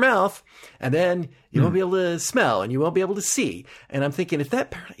to move your mouth, and then you won't be able to smell, and you won't be able to see. And I'm thinking, if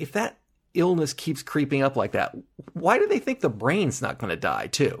that illness keeps creeping up like that, why do they think the brain's not going to die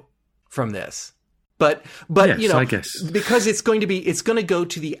too from this? But yes, I guess because it's going to go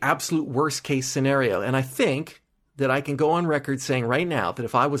to the absolute worst case scenario. And I think that I can go on record saying right now that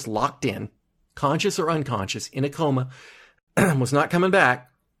if I was locked in, conscious or unconscious, in a coma, was not coming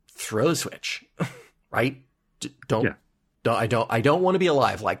back, throw the switch, right? I don't want to be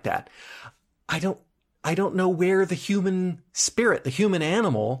alive like that. I don't know where the human spirit, the human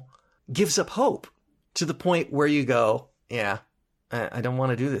animal, gives up hope to the point where you go, yeah, I don't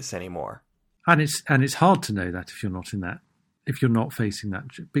want to do this anymore. And it's hard to know that if you're not in that, if you're not facing that,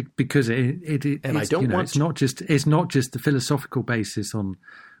 because it's not just the philosophical basis on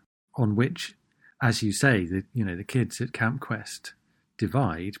which, as you say, the kids at Camp Quest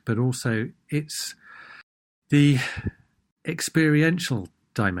divide, but also it's the experiential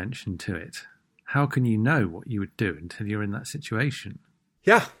dimension to it. How can you know what you would do until you're in that situation?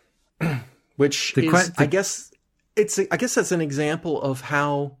 Yeah. Which I guess that's an example of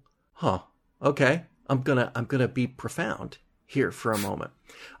how, okay, I'm gonna be profound here for a moment.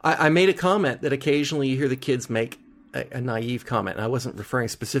 I made a comment that occasionally you hear the kids make a naive comment, and I wasn't referring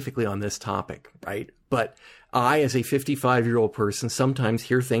specifically on this topic, right? But I, as a 55-year-old person, sometimes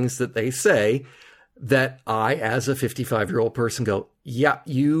hear things that they say that I, as a 55-year-old person, go, yeah,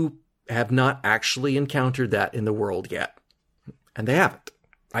 you have not actually encountered that in the world yet. And they haven't.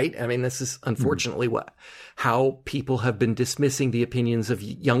 Right? I mean, this is unfortunately how people have been dismissing the opinions of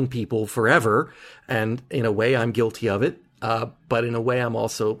young people forever. And in a way, I'm guilty of it. But in a way, I'm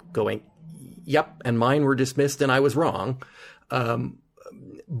also going, yep, and mine were dismissed and I was wrong.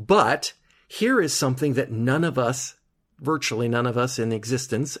 But here is something that virtually none of us in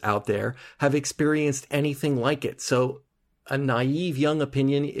existence out there have experienced anything like it. So a naive young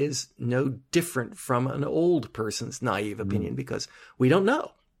opinion is no different from an old person's naive opinion because we don't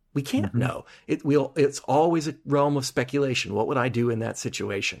know. We can't know. It's always a realm of speculation. What would I do in that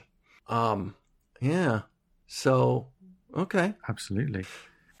situation? Yeah. So, okay. Absolutely.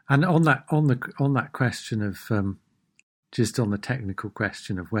 And on that question of just on the technical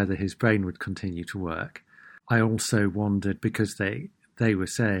question of whether his brain would continue to work, I also wondered, because they were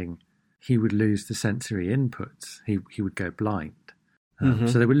saying he would lose the sensory inputs. He would go blind.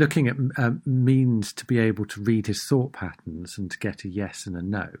 So they were looking at means to be able to read his thought patterns and to get a yes and a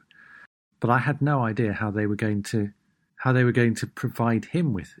no. But I had no idea how they were going to provide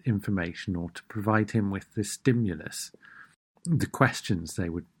him with information or to provide him with the stimulus, the questions they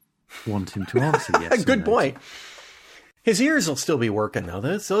would want him to answer. Yes. Good point. His ears will still be working though.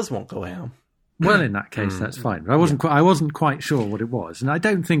 Those won't go out. Well, in that case, that's fine. I wasn't quite sure what it was, and I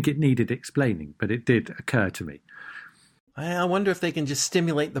don't think it needed explaining, but it did occur to me. I wonder if they can just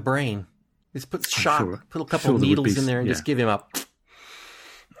stimulate the brain. Just put a couple of needles in there and just give him a.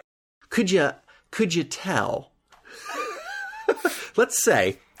 Could you tell? Let's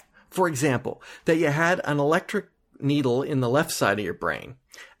say, for example, that you had an electric needle in the left side of your brain,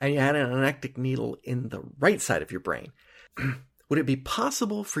 and you had an electric needle in the right side of your brain. Would it be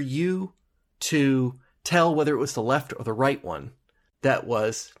possible for you to tell whether it was the left or the right one that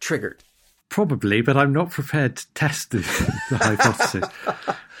was triggered? Probably, but I'm not prepared to test the hypothesis.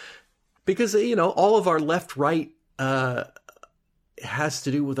 Because, all of our left-right has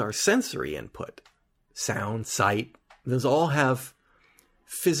to do with our sensory input. Sound, sight, those all have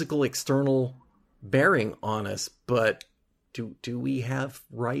physical external bearing on us, but do we have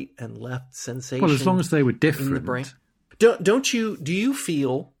right and left sensation? Well, as long as they were different. In the brain? Do you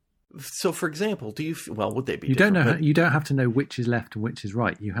feel, so for example, would they be you different? Don't know. You don't have to know which is left and which is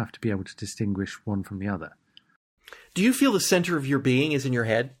right. You have to be able to distinguish one from the other. Do you feel the center of your being is in your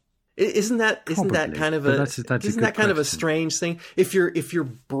head? Isn't that kind of a strange thing? If your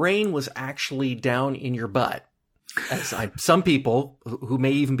brain was actually down in your butt, as some people who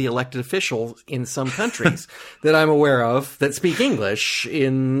may even be elected officials in some countries that I'm aware of that speak English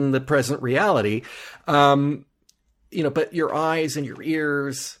in the present reality, but your eyes and your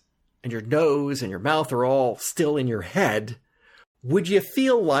ears and your nose and your mouth are all still in your head. Would you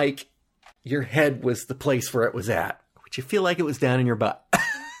feel like your head was the place where it was at? Would you feel like it was down in your butt?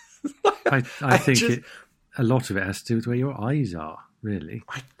 I think a lot of it has to do with where your eyes are, really.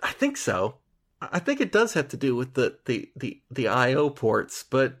 I think so. I think it does have to do with the I/O ports,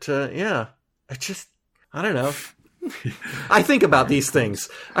 but I don't know. I think about these things.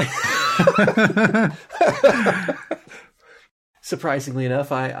 Surprisingly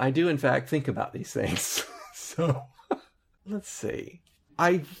enough, I do in fact think about these things. So let's see.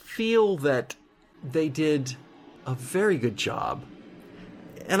 I feel that they did a very good job.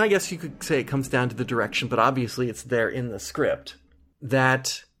 And I guess you could say it comes down to the direction, but obviously it's there in the script,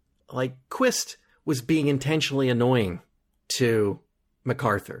 that like Quist was being intentionally annoying to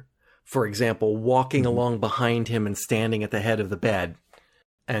MacArthur. For example, walking along behind him and standing at the head of the bed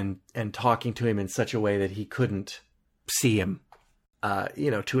and talking to him in such a way that he couldn't see him,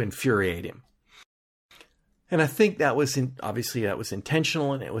 to infuriate him. And I think that was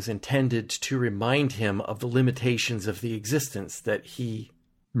intentional, and it was intended to remind him of the limitations of the existence that he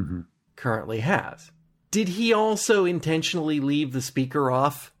currently has. Did he also intentionally leave the speaker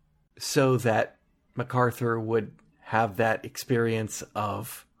off so that MacArthur would have that experience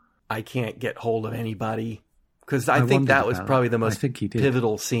of, I can't get hold of anybody? Because I think that was probably the most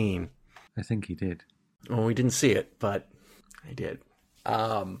pivotal scene. I think he did. Well, we didn't see it, but I did.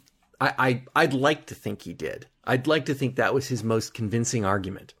 I'd like to think he did. I'd like to think that was his most convincing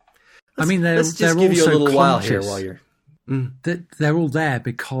argument. Let's just give you a little while here while you're... They're all there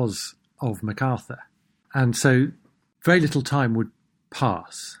because of MacArthur. And so very little time would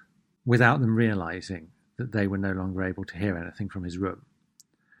pass without them realising that they were no longer able to hear anything from his room.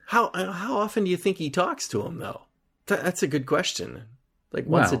 How often do you think he talks to him, though? That's a good question. Like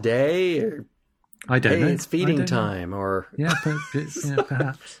once a day? Or, I don't know. It's feeding time. Or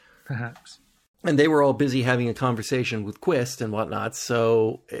perhaps. And they were all busy having a conversation with Quist and whatnot,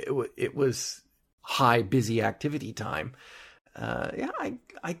 so it was high, busy activity time. How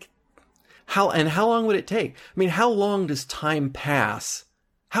long would it take? I mean, how long does time pass?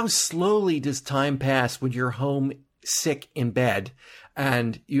 How slowly does time pass when you're home sick in bed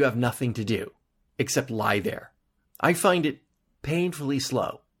and you have nothing to do except lie there? I find it painfully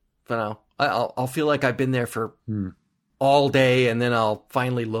slow. But I'll feel like I've been there for all day, and then I'll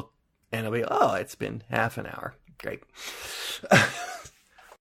finally look and I'll be, it's been half an hour. Great.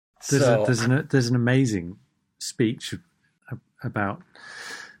 There's an amazing speech about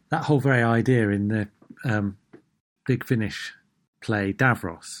that whole very idea in the Big Finish play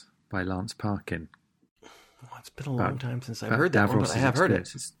Davros by Lance Parkin. It's been a long time since I've heard that one, but I have heard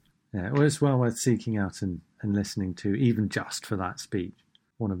it. It was well worth seeking out and listening to, even just for that speech.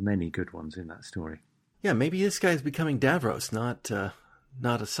 One of many good ones in that story. Yeah, maybe this guy's becoming Davros, not a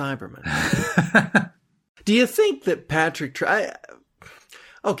Cyberman. Do you think that Patrick...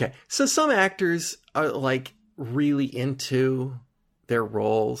 Okay, so some actors are like really into their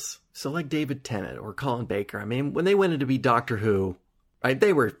roles. So like David Tennant or Colin Baker. I mean, when they went in to be Doctor Who, right,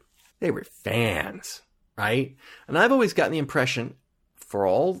 they were fans, right? And I've always gotten the impression, for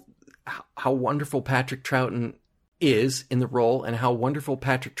all how wonderful Patrick Troughton is in the role and how wonderful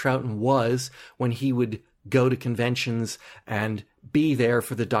Patrick Troughton was when he would go to conventions and be there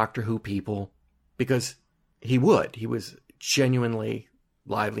for the Doctor Who people, because he was genuinely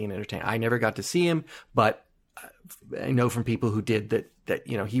lively and entertaining. I never got to see him, but I know from people who did that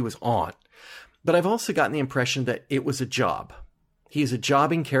he was on. But I've also gotten the impression that it was a job. He's a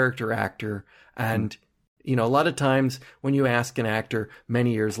jobbing character actor, and a lot of times when you ask an actor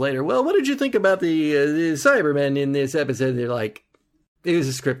many years later, well, what did you think about the Cybermen in this episode? They're like, it was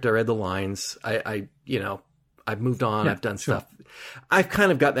a script. I read the lines. I've moved on. I've done stuff. I've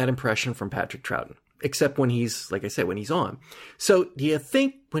kind of got that impression from Patrick Troughton, except when he's, like I said, when he's on. So do you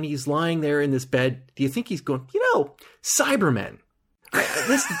think when he's lying there in this bed, do you think he's going, Cybermen?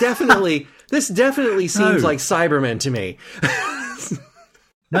 This definitely seems like Cybermen to me.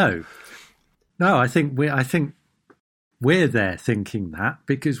 No, I think we're there thinking that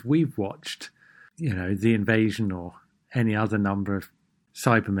because we've watched, The Invasion or any other number of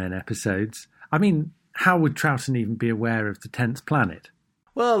Cybermen episodes. I mean, how would Troughton even be aware of the 10th planet?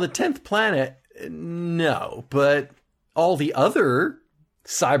 Well, the 10th planet, no, but all the other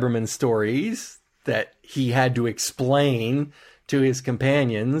Cyberman stories that he had to explain to his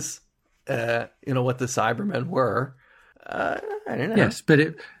companions, what the Cybermen were. I don't know. Yes,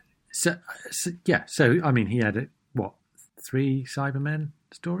 but So I mean, he had 3 Cybermen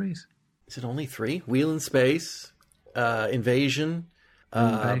stories? Is it only 3? Wheel in Space, Invasion,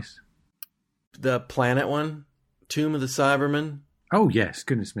 the planet one, Tomb of the Cybermen. Oh yes,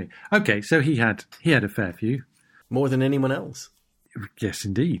 goodness me. Okay, so he had a fair few, more than anyone else. Yes,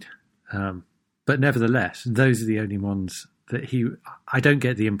 indeed. But nevertheless, those are the only ones that I don't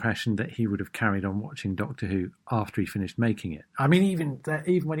get the impression that he would have carried on watching Doctor Who after he finished making it. I mean, even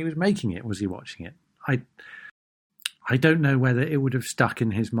when he was making it, was he watching it? I don't know whether it would have stuck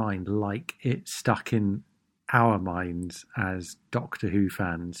in his mind like it stuck in our minds as Doctor Who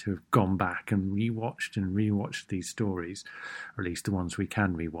fans who have gone back and rewatched these stories, or at least the ones we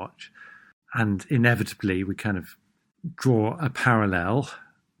can rewatch. And inevitably, we kind of draw a parallel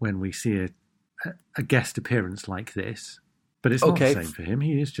when we see a guest appearance like this. But it's not the same for him.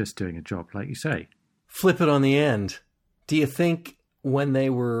 He is just doing a job, like you say. Flip it on the end. Do you think when they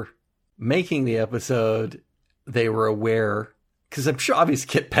were making the episode, they were aware? Because I'm sure obviously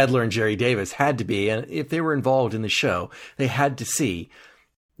Kit Pedler and Jerry Davis had to be, and if they were involved in the show, they had to see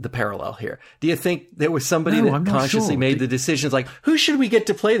the parallel here. Do you think there was somebody that consciously made the decisions like, who should we get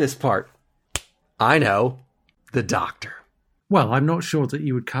to play this part? I know, the Doctor. Well, I'm not sure that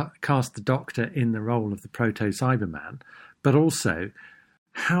you would cast the Doctor in the role of the Proto-Cyberman, but also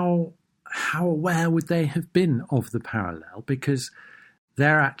how aware would they have been of the parallel? Because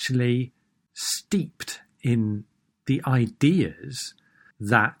they're actually steeped in the ideas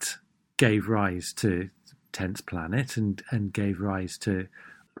that gave rise to 10th Planet and gave rise to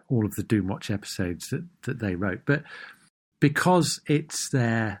all of the Doomwatch episodes that they wrote. But because it's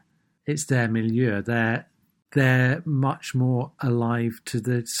their milieu, they're much more alive to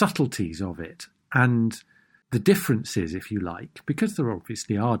the subtleties of it and the differences, if you like, because there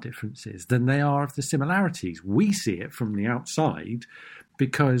obviously are differences, than they are of the similarities. We see it from the outside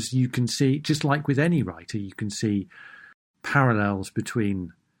because you can see, just like with any writer, you can see parallels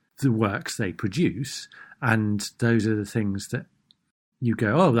between the works they produce, and those are the things that you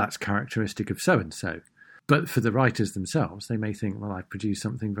go, oh, that's characteristic of so-and-so. But for the writers themselves, they may think, well, I've produced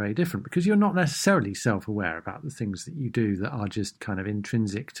something very different, because you're not necessarily self-aware about the things that you do that are just kind of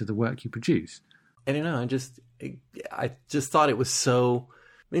intrinsic to the work you produce. I don't know. I just thought it was so.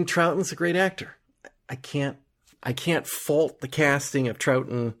 I mean, Troughton's a great actor. I can't fault the casting of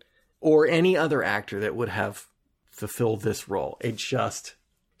Troughton or any other actor that would have fulfilled this role.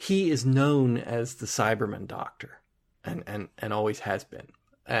 He is known as the Cyberman Doctor, and always has been,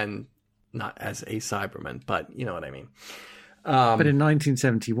 and not as a Cyberman, but you know what I mean. But in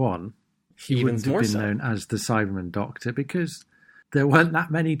 1971, he wouldn't have been known as the Cyberman Doctor because there weren't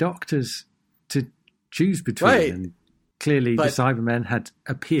that many doctors to choose between. Right. And clearly the Cybermen had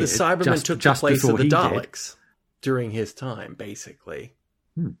appeared. The Cybermen took the place of the Daleks during his time, basically.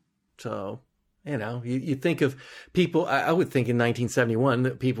 So, you think of people, I would think in 1971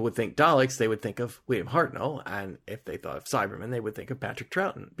 that people would think Daleks, they would think of William Hartnell, and if they thought of Cybermen, they would think of Patrick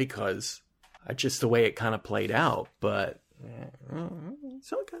Troughton, because just the way it kind of played out. But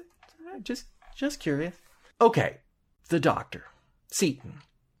it's okay. Just curious. Okay, the Doctor, Seaton,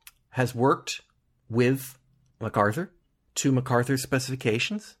 has worked with MacArthur to MacArthur's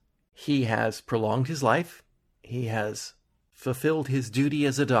specifications. He has prolonged his life. He has fulfilled his duty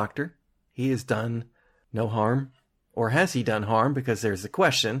as a doctor. He has done no harm. Or has he done harm? Because there's the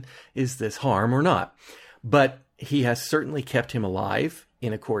question, is this harm or not? But he has certainly kept him alive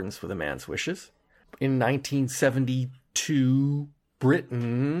in accordance with a man's wishes. In 1972,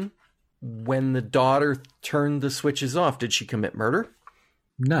 Britain, when the daughter turned the switches off, did she commit murder?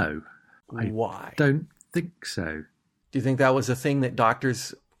 No. Why? I don't think so. Do you think that was a thing that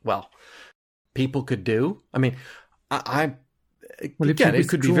doctors, people could do? I mean, it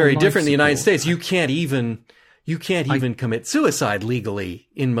could be very different in the United States. You can't even commit suicide legally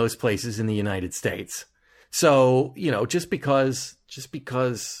in most places in the United States. So, just because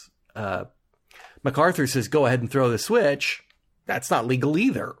MacArthur says go ahead and throw the switch, that's not legal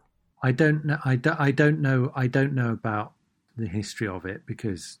either. I don't know. I don't know about the history of it,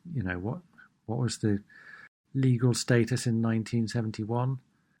 because what was the legal status in 1971,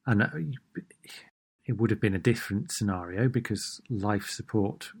 and it would have been a different scenario because life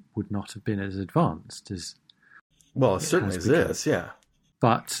support would not have been as advanced as. Well, it certainly is this, yeah.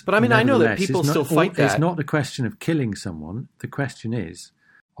 But I mean, I know that people still fight that. It's not a question of killing someone. The question is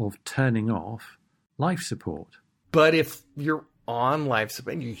of turning off life support. But if you're on life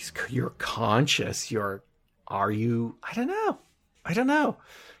support, you're conscious. Are you? I don't know.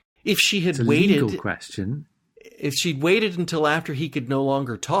 If she had waited, legal question. If she'd waited until after he could no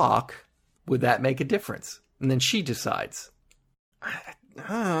longer talk, would that make a difference? And then she decides.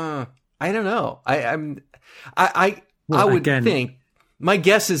 I don't know. I would think. My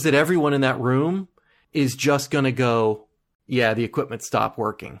guess is that everyone in that room is just going to go, yeah, the equipment stopped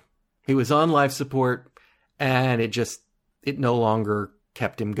working. He was on life support and it no longer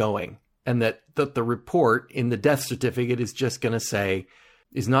kept him going. And that the report in the death certificate is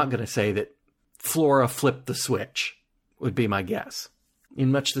not going to say that Flora flipped the switch, would be my guess.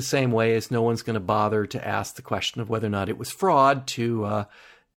 In much the same way as no one's going to bother to ask the question of whether or not it was fraud to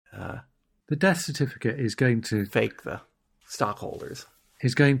the death certificate is going to fake the stockholders.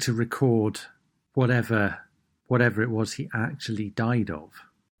 Is going to record whatever it was he actually died of.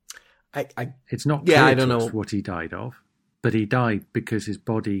 It's not clear I don't know what he died of, but he died because his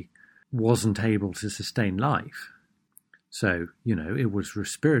body wasn't able to sustain life. So, it was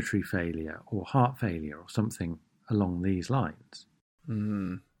respiratory failure or heart failure or something along these lines.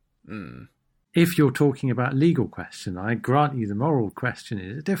 If you're talking about legal question, I grant you the moral question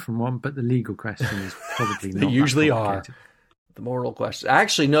is a different one, but the legal question is probably not. They usually are. The moral question.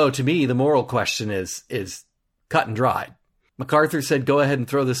 Actually, no, to me, the moral question is cut and dried. MacArthur said, go ahead and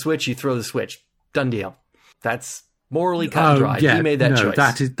throw the switch. You throw the switch. Done deal. That's morally cut and dried. Yeah, he made that choice.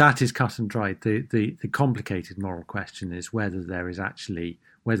 That is cut and dried. The complicated moral question is whether there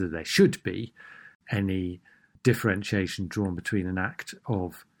should be any differentiation drawn between an act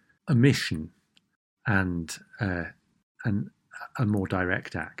of omission and a more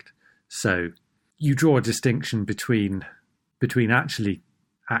direct act. So you draw a distinction between actually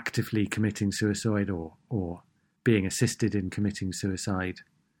actively committing suicide or being assisted in committing suicide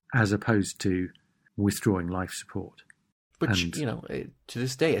as opposed to withdrawing life support. Which, to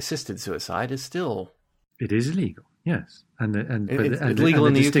this day, assisted suicide is still... It is illegal, yes. It's legal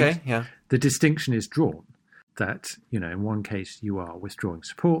in the UK, yeah. The distinction is drawn that, in one case you are withdrawing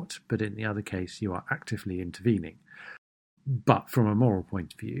support, but in the other case you are actively intervening. But from a moral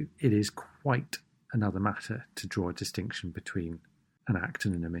point of view, it is quite another matter to draw a distinction between an act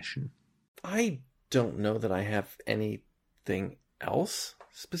and an omission. I don't know that I have anything else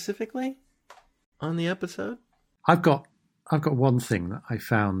specifically on the episode. I've got one thing that I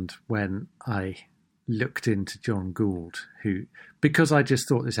found when I looked into John Gould, because I just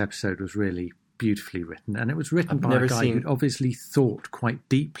thought this episode was really beautifully written, and it was written by a guy who'd obviously thought quite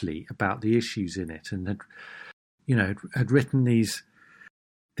deeply about the issues in it, and had written these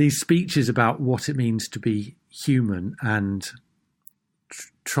speeches about what it means to be human and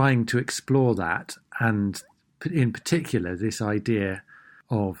trying to explore that, and in particular this idea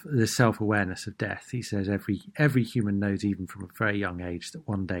of the self-awareness of death. He says every human knows, even from a very young age, that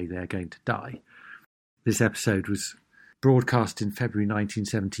one day they're going to die. This episode was broadcast in February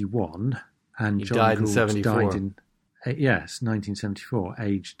 1971, and John died Gould in 74. died in 1974,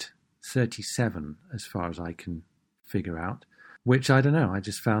 aged 37, as far as I can figure out. Which I don't know. I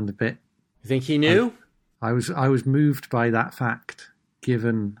just found a bit. You think he knew? I was moved by that fact,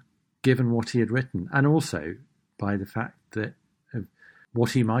 given what he had written, and also by the fact that of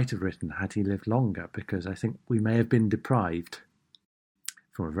what he might have written had he lived longer, because I think we may have been deprived,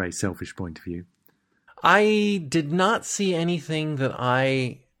 from a very selfish point of view. I did not see anything that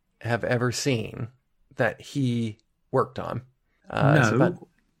I have ever seen that he worked on. No,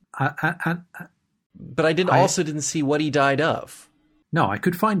 but I also didn't see what he died of. No, I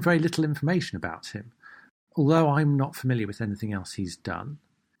could find very little information about him. Although I'm not familiar with anything else he's done.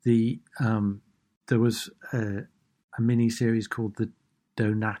 There was a mini-series called The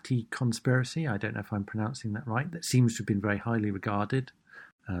Donati Conspiracy. I don't know if I'm pronouncing that right. That seems to have been very highly regarded.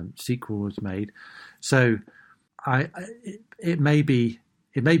 Sequel was made. So it may be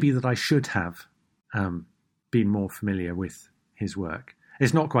that I should have been more familiar with his work.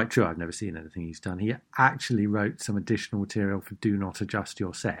 It's not quite true. I've never seen anything he's done. He actually wrote some additional material for Do Not Adjust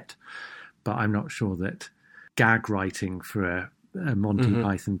Your Set, but I'm not sure that gag writing for a Monty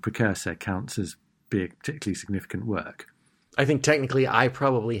Python precursor counts as being particularly significant work. I think technically I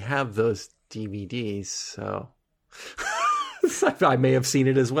probably have those DVDs, so I may have seen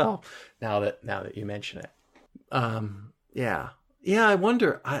it as well. Now that you mention it, yeah. I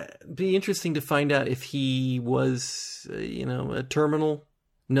wonder. It'd be interesting to find out if he was, a terminal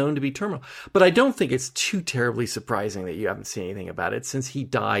known to be terminal. But I don't think it's too terribly surprising that you haven't seen anything about it, since he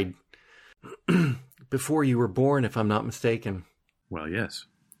died before you were born, if I'm not mistaken. Well, yes.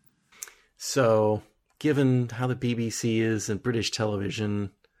 So, given how the BBC is and British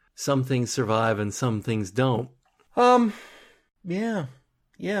television, some things survive and some things don't. Yeah,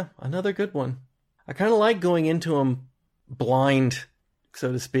 another good one. I kind of like going into them blind,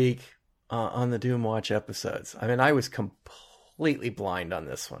 so to speak, on the Doomwatch episodes. I mean, I was completely blind on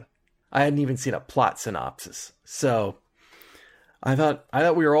this one. I hadn't even seen a plot synopsis. So I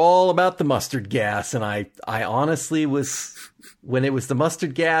thought we were all about the mustard gas, and I honestly was, when it was the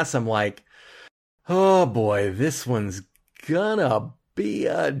mustard gas, I'm like, oh boy, this one's gonna be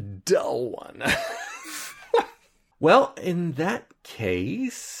a dull one. Well, in that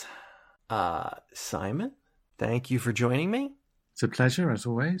case, Simon, thank you for joining me. It's a pleasure, as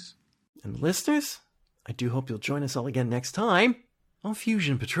always. And listeners, I do hope you'll join us all again next time on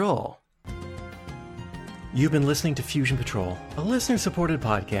Fusion Patrol. You've been listening to Fusion Patrol, a listener-supported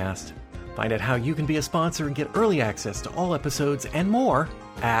podcast. Find out how you can be a sponsor and get early access to all episodes and more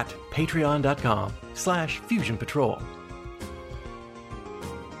at patreon.com/Fusion Patrol.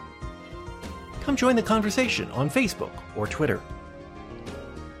 Come join the conversation on Facebook or Twitter.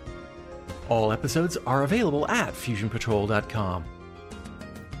 All episodes are available at FusionPatrol.com.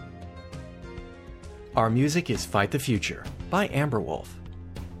 Our music is Fight the Future by Amberwolf.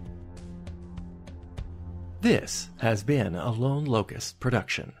 This has been a Lone Locust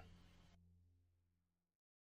production.